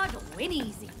hard, win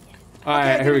easy. All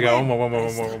right, Okay, here we go. win. One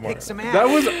more. Pick some ass. That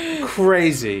was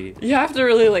crazy. You have to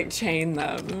really like chain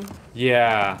them.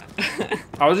 Yeah.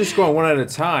 I was just going one at a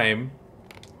time.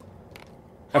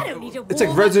 I don't need to It's like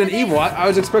warm up Resident for this. Evil. I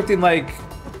was expecting like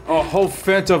a whole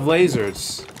fent of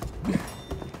lasers.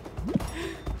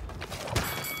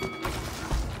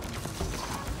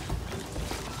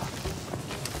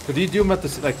 So do you do them at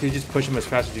the like? Do you just push them as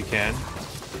fast as you can?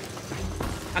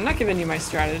 I'm not giving you my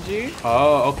strategy.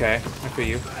 Oh, okay. I feel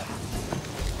you.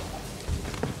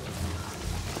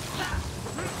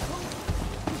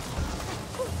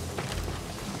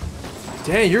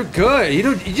 Dang, you're good.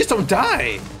 You just don't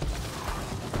die.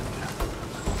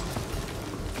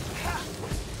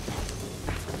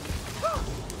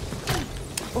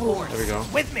 Oh, there we go.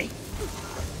 With me.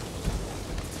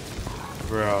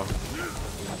 Bro.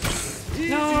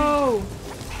 No!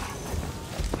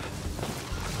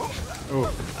 Oh.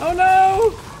 Oh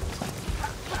no!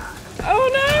 Oh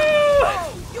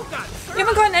no! You got You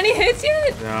haven't gotten any hits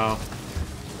yet? No.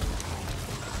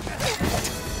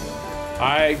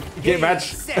 I get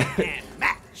match. Set and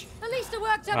match. At least it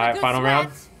worked out. Alright, final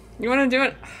round. You wanna do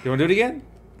it? You wanna do it again?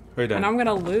 Or are you done? And I'm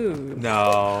gonna lose.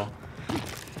 No.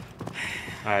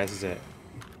 Alright, this is it.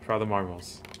 For all the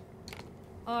marbles.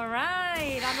 All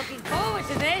right, I'm looking forward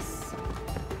to this.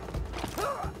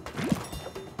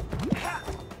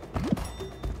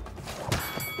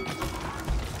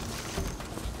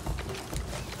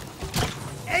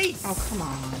 Ace. Oh, come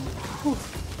on.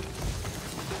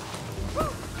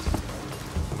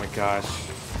 Oh my gosh.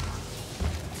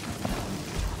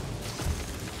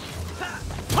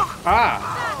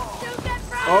 Ah!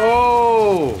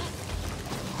 Oh!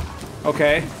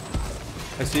 Okay.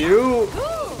 I see you.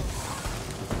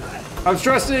 I'm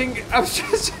stressing. I'm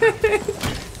stressing.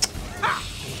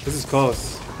 This is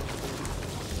close.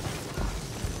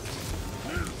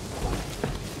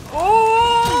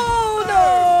 Oh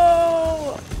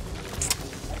no!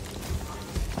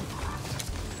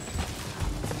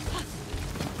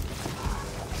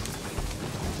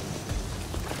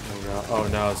 Oh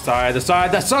no, side, the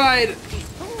side, the side!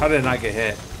 How did I not get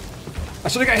hit? I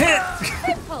should have got hit!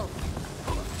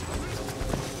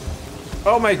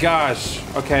 Oh my gosh.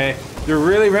 Okay, you're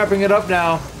really wrapping it up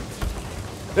now.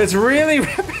 It's really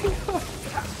wrapping up.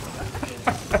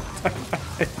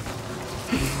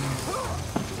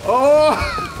 Oh!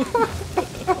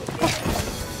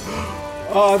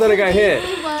 Oh, I thought I got hit.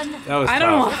 That was I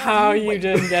don't know tough. how you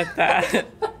didn't get that.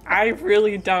 I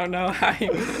really don't know how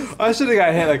you missed. I should have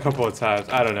got hit a couple of times.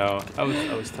 I don't know. That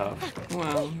was tough.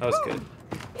 Well, That was good.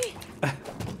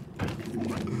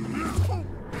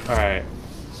 All right.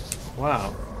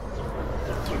 Wow.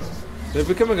 They're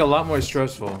becoming a lot more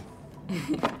stressful.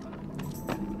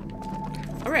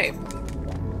 all right.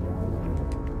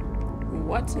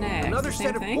 What's next? Another The same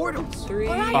set of thing? portals. 3.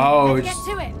 All right, Oh, let's it's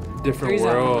get to it. different 3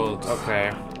 worlds. zones. Okay.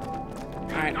 All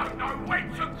right. Don't know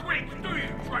whence and creeks, do you,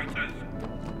 traitors?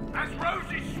 As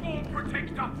Rosie's sworn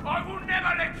protector, I will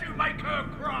never let you make her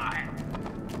cry.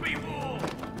 Be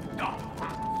warned, dark.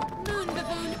 Moon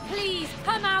Baboon, please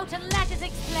come out and let us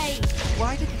explain.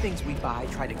 Why did the things we buy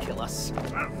try to kill us?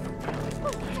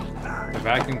 The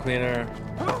vacuum cleaner.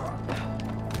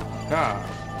 Ah.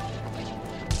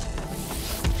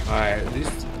 All right.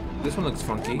 This one looks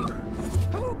funky.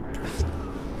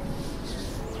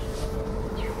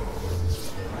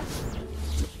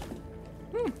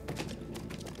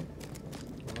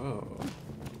 Whoa.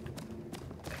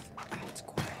 It's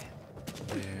quiet.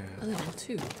 Yeah. A little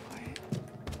too quiet.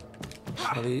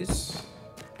 Are these?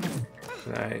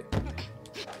 Right.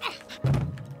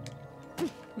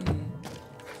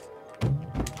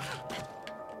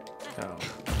 Oh.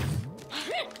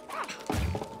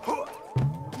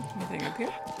 Anything up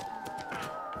here?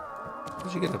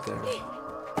 How'd you get up there?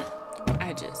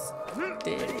 I just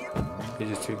did. You're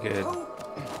just too good.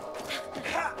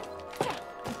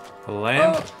 A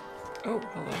lamp? Oh,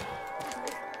 hello.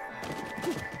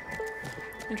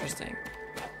 Interesting.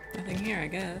 Nothing here, I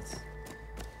guess.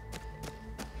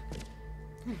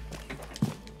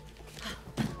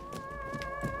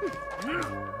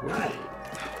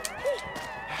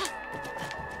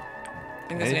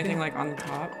 Think there's anything like on the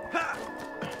top?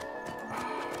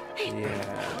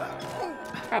 Yeah.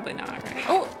 Probably not, right?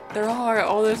 Oh, there are.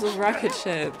 Oh, there's those rocket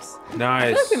ships. I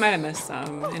Nice. feel like we might have missed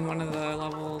some in one of the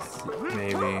levels.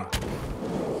 Maybe.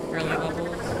 Early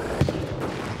levels.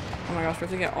 Oh my gosh, we have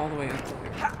to get all the way up there.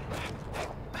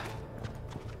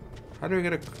 How do I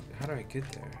get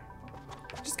there?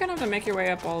 Just kind of have to make your way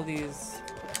up all these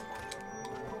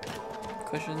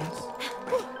cushions.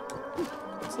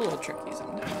 It's a little tricky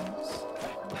sometimes.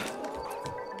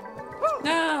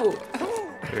 No!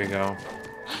 There we go.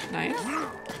 Nice.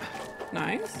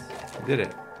 Nice. I did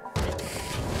it.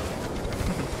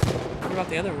 What about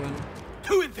the other one?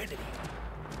 To infinity.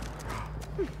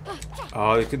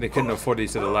 Oh, they couldn't afford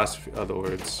these to the last other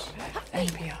words.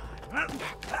 And beyond.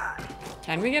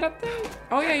 Can we get up there?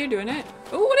 Oh yeah, you're doing it.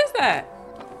 Oh, what is that?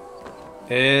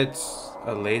 It's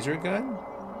a laser gun?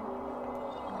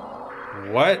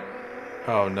 What?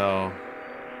 Oh no.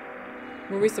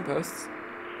 Were we supposed?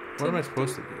 What am I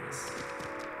supposed to do?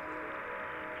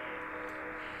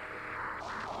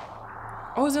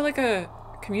 Oh, is it like a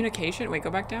communication? Wait, go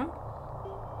back down.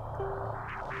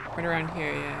 Right around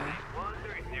here, yeah.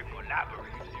 Wonder if they're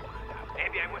collaborators.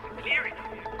 Maybe I wasn't clear enough.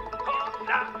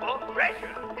 Collaboration.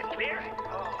 It's clear.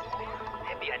 Oh,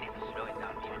 maybe I need to slow it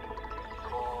down here.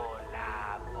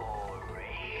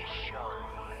 Collaboration.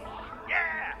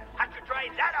 Yeah, I should try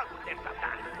that out with them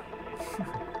sometime.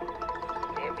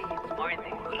 Maybe it's more in the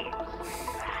hips.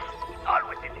 It's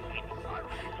always in the hips.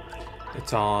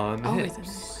 It's on the Always in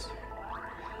hips.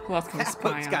 Who else can we That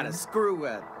spy book's on? got to screw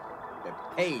a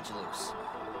page loose.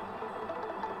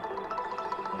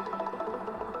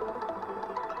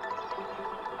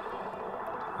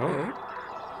 Oh.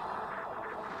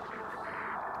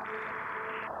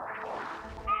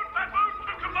 Moon Baboon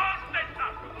to command center.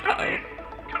 Come in.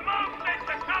 Command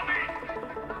center, come in.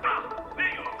 Ah,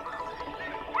 there you are.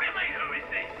 What do you mean, who is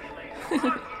this? I'm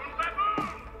Moon Baboon,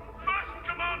 first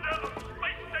commander of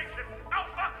Space Station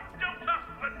Alpha Delta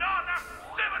Banana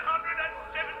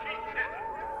 777.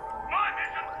 My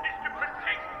mission is to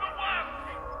protect the world.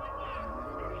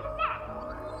 What?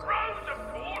 Rose, of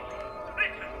course.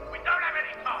 Listen, we don't have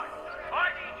any time. I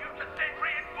need you to send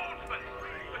reinforcements.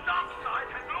 The dark side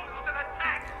has launched an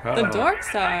attack. The Uh-oh. dark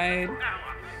side.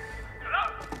 Hello?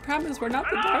 The problem is we're not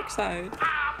the dark side.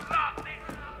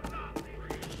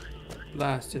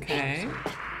 Blasted. Okay.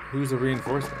 Who's the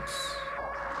reinforcements?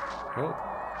 Oh.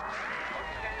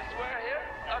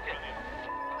 Okay.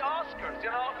 The Oscars, you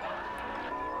know?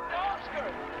 The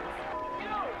Oscars!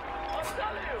 You! I'll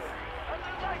tell you! And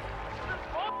then, like, this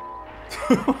one...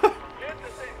 Here's the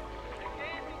thing. They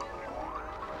gave me...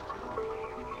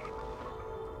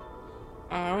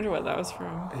 Oh, I wonder what that was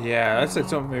from. Yeah, that's like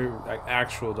some maybe like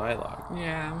actual dialogue,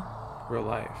 Yeah. real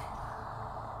life.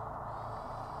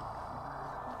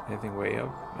 Anything way up?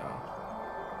 No.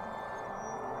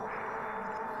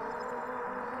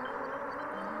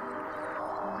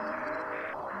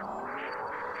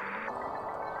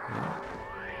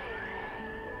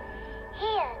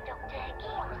 Here, Dr.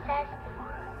 Hakim says,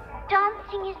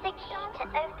 dancing is the key to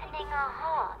opening our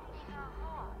hearts.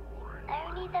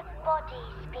 Only the body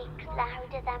speaks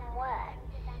louder than words.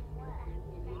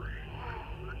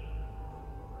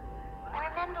 I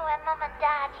remember when Mum and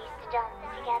Dad used to dance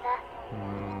together.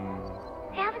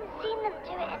 We haven't seen them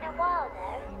do it in a while,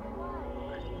 though.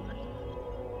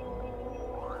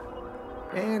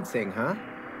 Dancing, huh?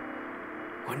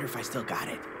 Wonder if I still got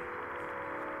it.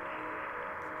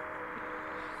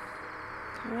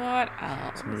 What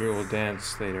else? Maybe we'll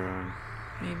dance later on.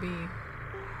 Maybe.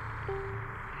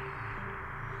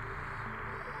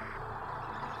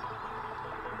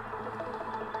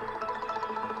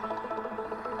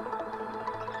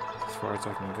 As far as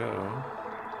I can go.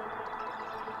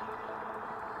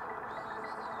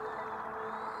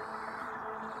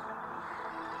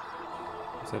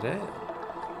 Is that it?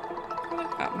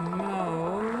 Look at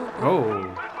Mo.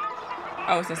 Oh.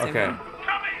 Oh, it's the same Okay. one.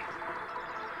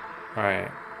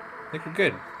 Alright. I think we're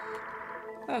good.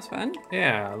 That was fun.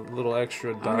 Yeah, a little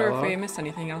extra I wonder if we dialogue. missed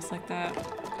anything else like that.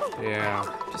 Yeah.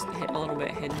 Just hit a little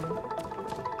bit hidden.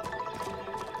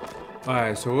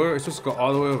 Alright, so we're supposed to go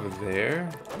all the way over there.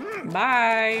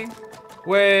 Bye.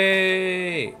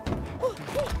 Wait!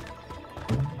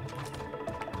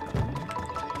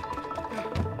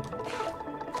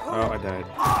 Oh, I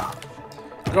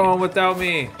died. Go on without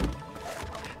me!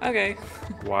 Okay.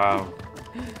 Wow.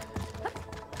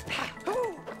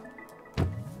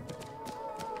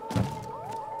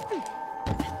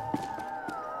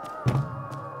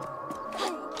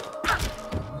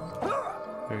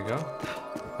 There we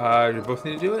go. Do you both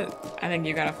need to do it? I think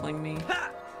you gotta fling me.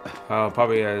 Oh,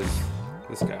 probably as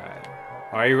this guy.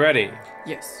 Are you ready?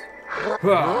 Yes.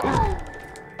 Ah.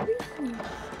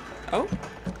 Oh.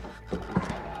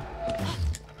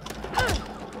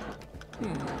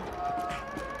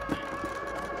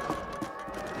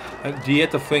 Do you have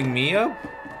to fling me up?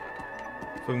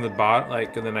 From the bot,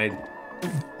 like, and then I,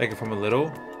 like, from a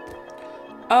little?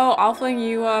 Oh, I'll fling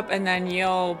you up and then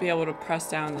you'll be able to press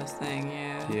down this thing,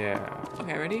 yeah. Yeah.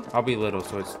 Okay, ready? I'll be little,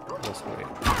 so it's this way.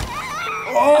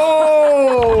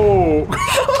 Oh!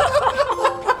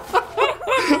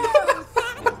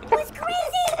 It was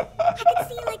crazy! I could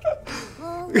see, like,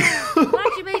 oh,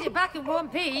 glad you made it back in one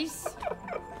piece.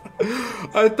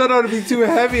 I thought I would be too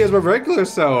heavy as my regular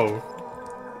self.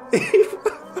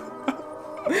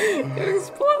 It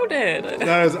exploded.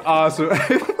 That is awesome.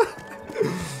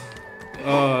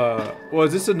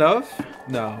 Was this enough?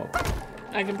 No.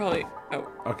 I can probably. Oh,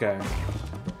 Okay.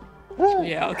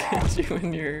 yeah, I'll catch you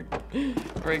in your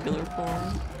regular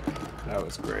form. That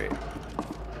was great.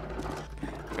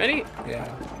 Ready?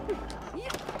 Yeah.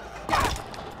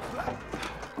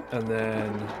 And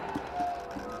then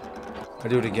I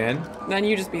do it again. Then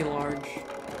you just be large.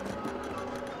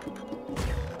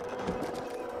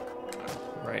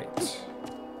 Right.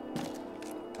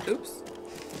 Oops.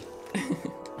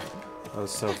 That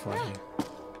was so funny.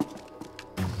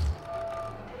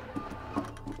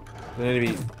 Then it'd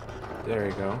be. There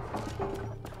you go.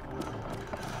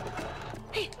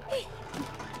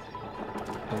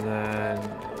 And then.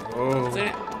 Oh. Is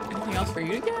there anything else for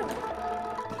you to get?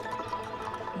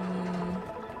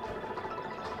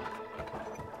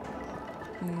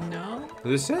 No.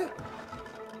 Is this it?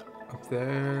 Up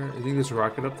there? You think there's a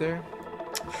rocket up there?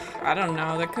 I don't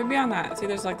know. There could be on that. See,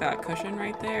 there's like that cushion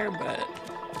right there, but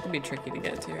it'd be tricky to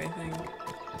get to, I think.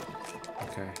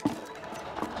 Okay.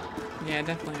 Yeah,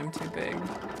 definitely I'm too big.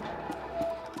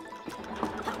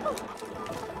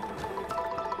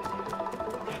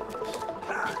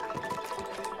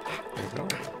 There you go.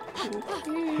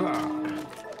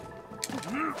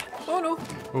 Oh no.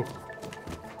 Oh.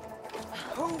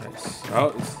 Nice.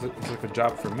 Oh, it's like a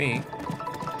job for me.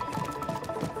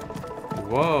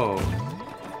 Whoa.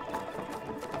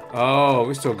 Oh,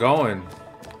 we're still going.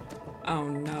 Oh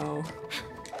no.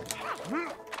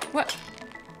 What?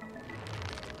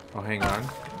 Oh, hang on.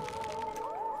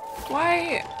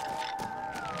 Why?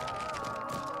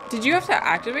 Did you have to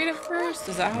activate it first?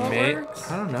 Is that how it works?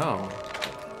 I don't know.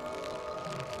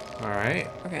 Alright.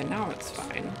 Okay, now it's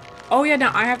fine. Oh yeah,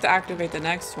 now I have to activate the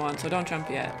next one, so don't jump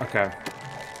yet. Okay.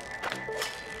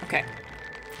 Okay.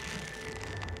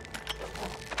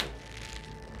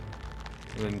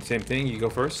 And then same thing, you go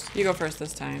first? You go first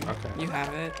this time. Okay. You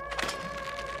have it.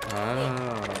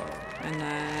 Oh. And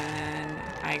then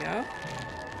I go.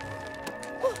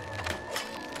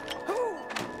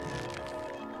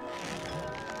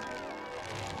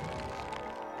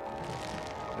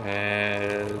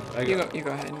 And I You go.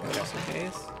 go ahead and go just in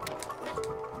case.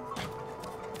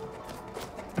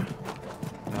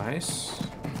 Nice.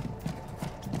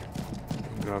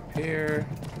 Go up here.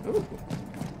 Ooh.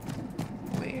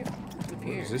 Wait, up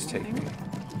here. Where does this take me?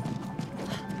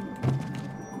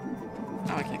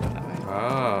 Oh, I can't go that way.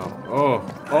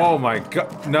 Oh my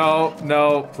god. No,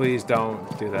 no, please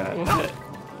don't do that. What?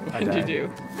 What did you died.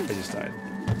 do? I just died.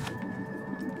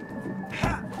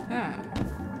 Ah.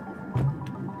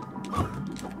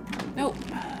 No.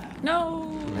 No.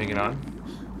 I'm hanging on.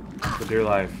 For dear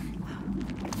life.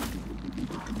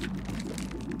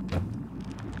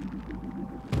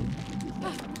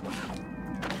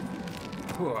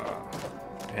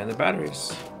 And the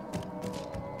batteries.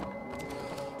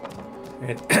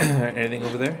 And anything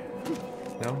over there?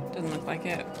 No? Doesn't look like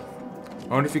it. I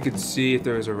wonder if you could see if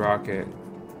there was a rocket.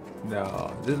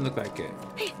 No, it didn't look like it.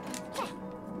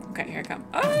 Okay, here I come.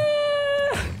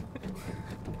 Ah!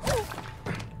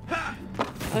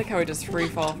 I like how we just free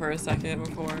fall for a second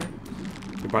before.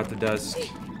 You brought the dust.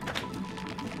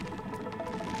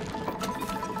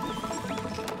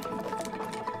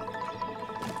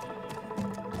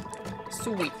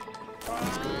 Sweet.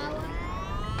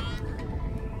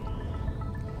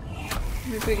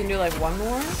 Maybe we can do like one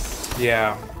more?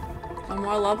 Yeah. One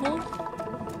more level?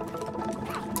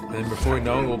 Then before we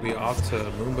know it, we'll be off to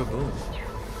Moon Baboon.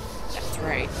 That's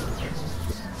right.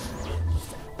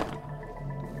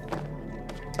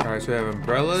 Alright, so we have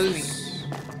umbrellas.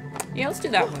 Yeah, let's do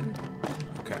that one.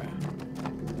 Okay.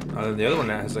 Then the other one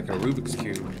has like a Rubik's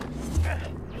Cube.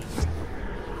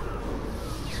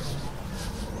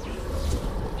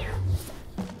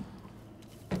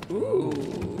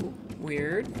 Ooh,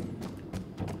 weird.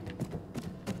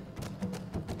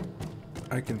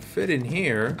 I can fit in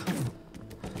here.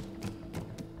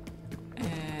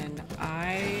 And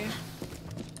I...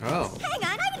 Oh. Hang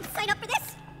on, I didn't sign up for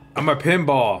this. I'm a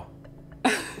pinball.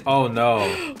 Oh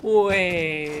no.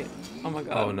 Wait. Oh my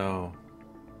god. Oh no.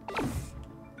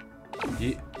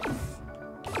 Ye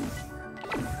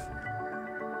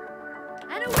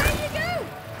And away you go.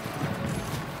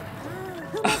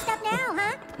 Who messed up now,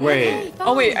 huh? Wait.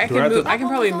 Oh wait, I Do I have can move. to- I can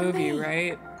probably move you,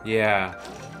 right? Yeah.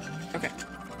 Okay.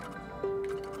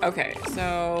 Okay,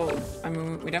 so I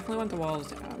mean, we definitely want the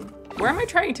walls down. Where am I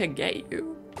trying to get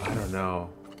you? I don't know.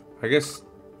 I guess.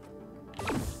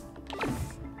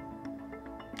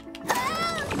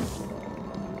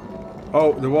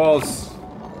 Oh, the walls.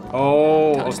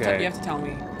 Oh, You okay. have to tell me.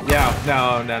 Yeah.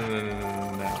 No.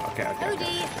 Okay.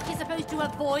 Cody, you're supposed to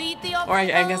avoid the Or I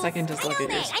guess I can just look at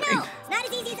your I screen. know. It's not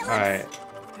as easy as it looks. All right.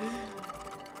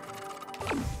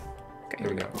 Okay, Here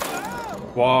we go.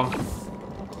 Wall.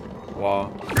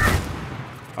 Wall.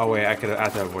 Oh wait, I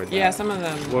have to avoid that. Yeah, some of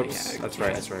them. Whoops. Yeah, That's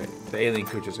right. That's right. The alien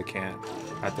creatures I can't.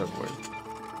 I have to avoid.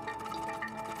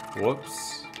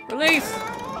 Whoops. Release.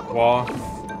 Wall.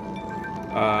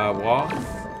 Wall.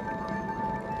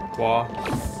 Wall.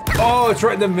 Oh, it's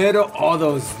right in the middle. Oh,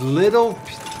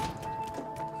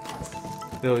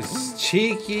 those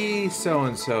cheeky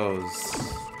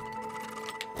so-and-sos.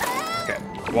 Okay.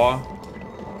 Wall.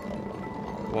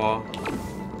 Wall.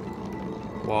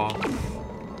 Wall.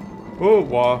 Oh,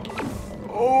 wall.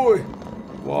 Oh,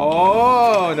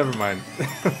 wall. Never mind.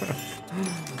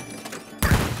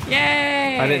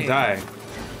 Yay! I didn't die.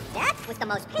 That was the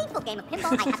most painful game of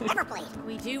pinball I have ever played.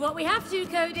 We do what we have to,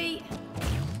 Cody.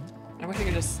 I wish I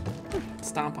could just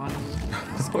stomp on him,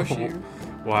 squish you.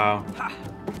 Wow.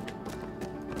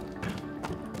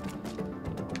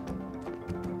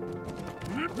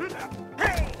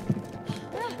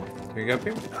 Can we go up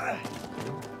here?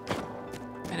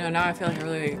 I know, now I feel like I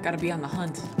really gotta be on the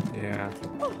hunt. Yeah.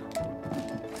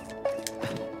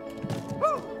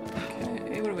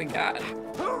 Okay, what do we got?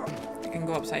 I can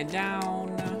go upside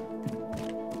down.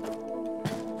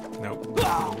 Nope.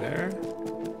 There.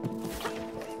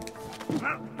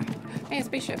 Hey, a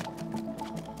spaceship.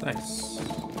 Nice.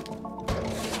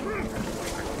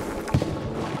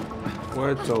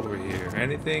 What's over here?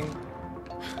 Anything?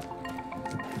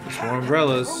 Just more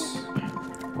umbrellas.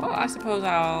 Well, I suppose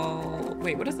I'll...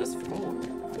 Wait, what is this for?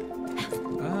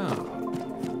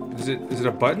 Oh. Is it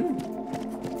a button?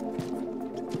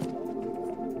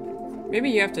 Maybe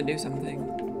you have to do something.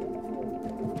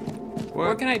 What?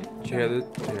 Or can I jump? Here,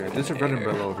 there's a red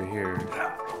umbrella over here.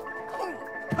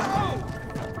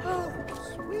 Oh,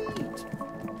 sweet.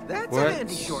 That's What? a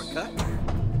handy shortcut.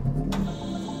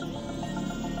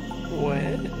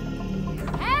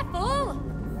 What? Careful!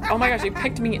 Oh my gosh, you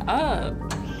picked me up.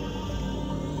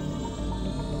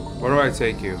 Where do I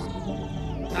take you?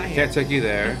 Not here. Can't take you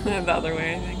there. The other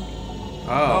way, I think.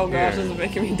 Oh, Oh gosh, here. this is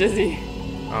making me dizzy.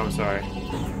 Oh, I'm sorry.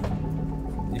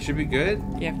 You should be good.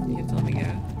 You have to let me go.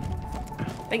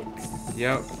 Thanks.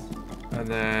 Yep. And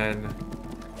then.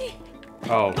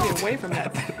 Oh. Get away from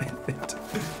that.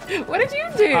 What did you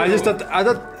do? I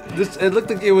thought this. It looked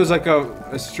like it was like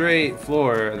a straight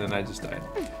floor, and then I just died.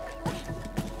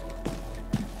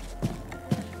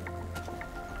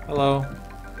 Hello.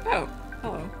 Oh,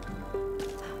 hello.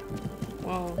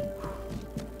 Whoa.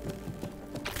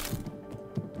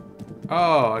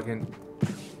 Oh, I can.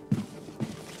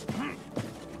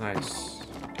 Nice.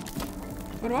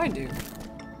 What do I do?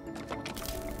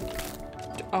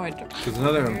 Oh, I do. There's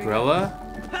another umbrella.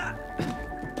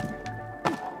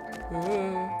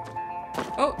 Ooh.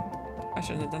 Oh, I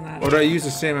shouldn't have done that. Or do I use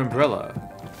the same umbrella?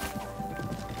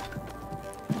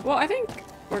 Well, I think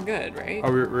we're good, right?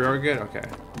 Oh, we are good. Okay.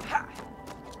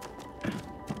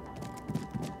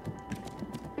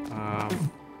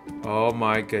 Oh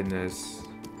my goodness!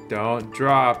 Don't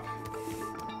drop.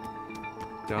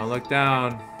 Don't look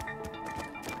down.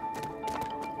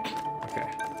 Okay.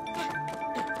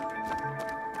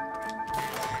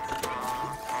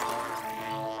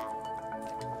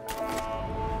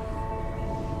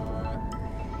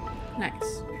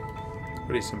 Nice.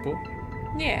 Pretty simple.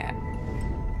 Yeah.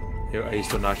 Are you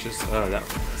still nauseous? Oh, that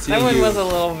one. That one was a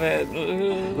little bit.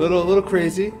 Little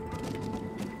crazy.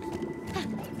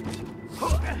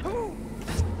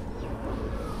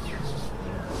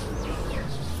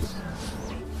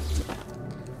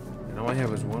 And all I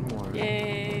have is one more.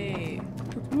 Yay.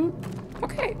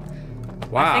 Okay.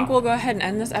 Wow. I think we'll go ahead and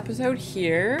end this episode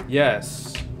here.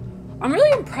 Yes. I'm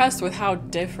really impressed with how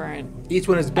different Each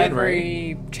one has been,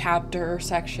 every chapter or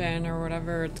section or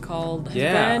whatever it's called has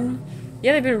Yeah. been.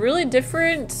 Yeah, they've been really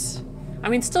different. I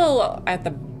mean, still at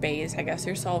the base, I guess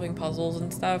you're solving puzzles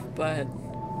and stuff, but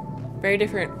very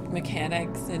different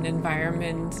mechanics and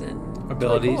environments and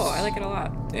Abilities. Really cool. I like it a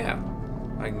lot. Yeah.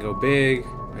 I can go big.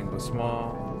 I can go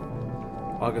small.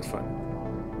 All good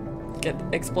fun. Get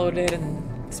exploded and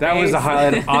That was the space.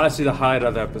 highlight. Honestly, the highlight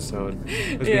of the episode.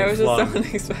 Was Yeah, it was just so flung.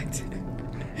 unexpected.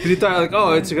 Because you thought like,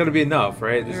 oh, it's gonna be enough,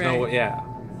 right? There's no Right. way. Yeah,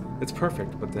 it's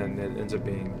perfect, but then it ends up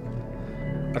being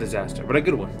a disaster, but a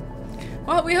good one.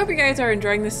 Well, we hope you guys are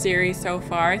enjoying this series so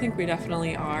far. I think we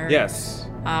definitely are. Yes.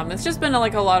 It's just been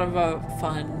like a lot of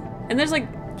fun, and there's like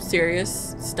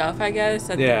serious stuff, I guess,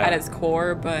 at its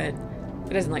core, but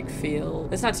it doesn't like feel.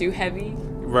 It's not too heavy,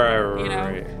 Right. you know.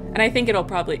 Right. And I think it'll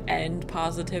probably end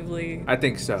positively. I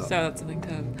think so. So that's something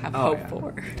to have Oh, hope yeah.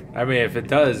 for. I mean, if it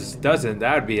doesn't,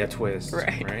 that would be a twist,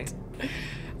 Right. right?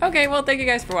 Okay, well, thank you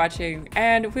guys for watching,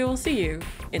 and we will see you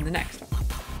in the next one.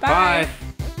 Bye.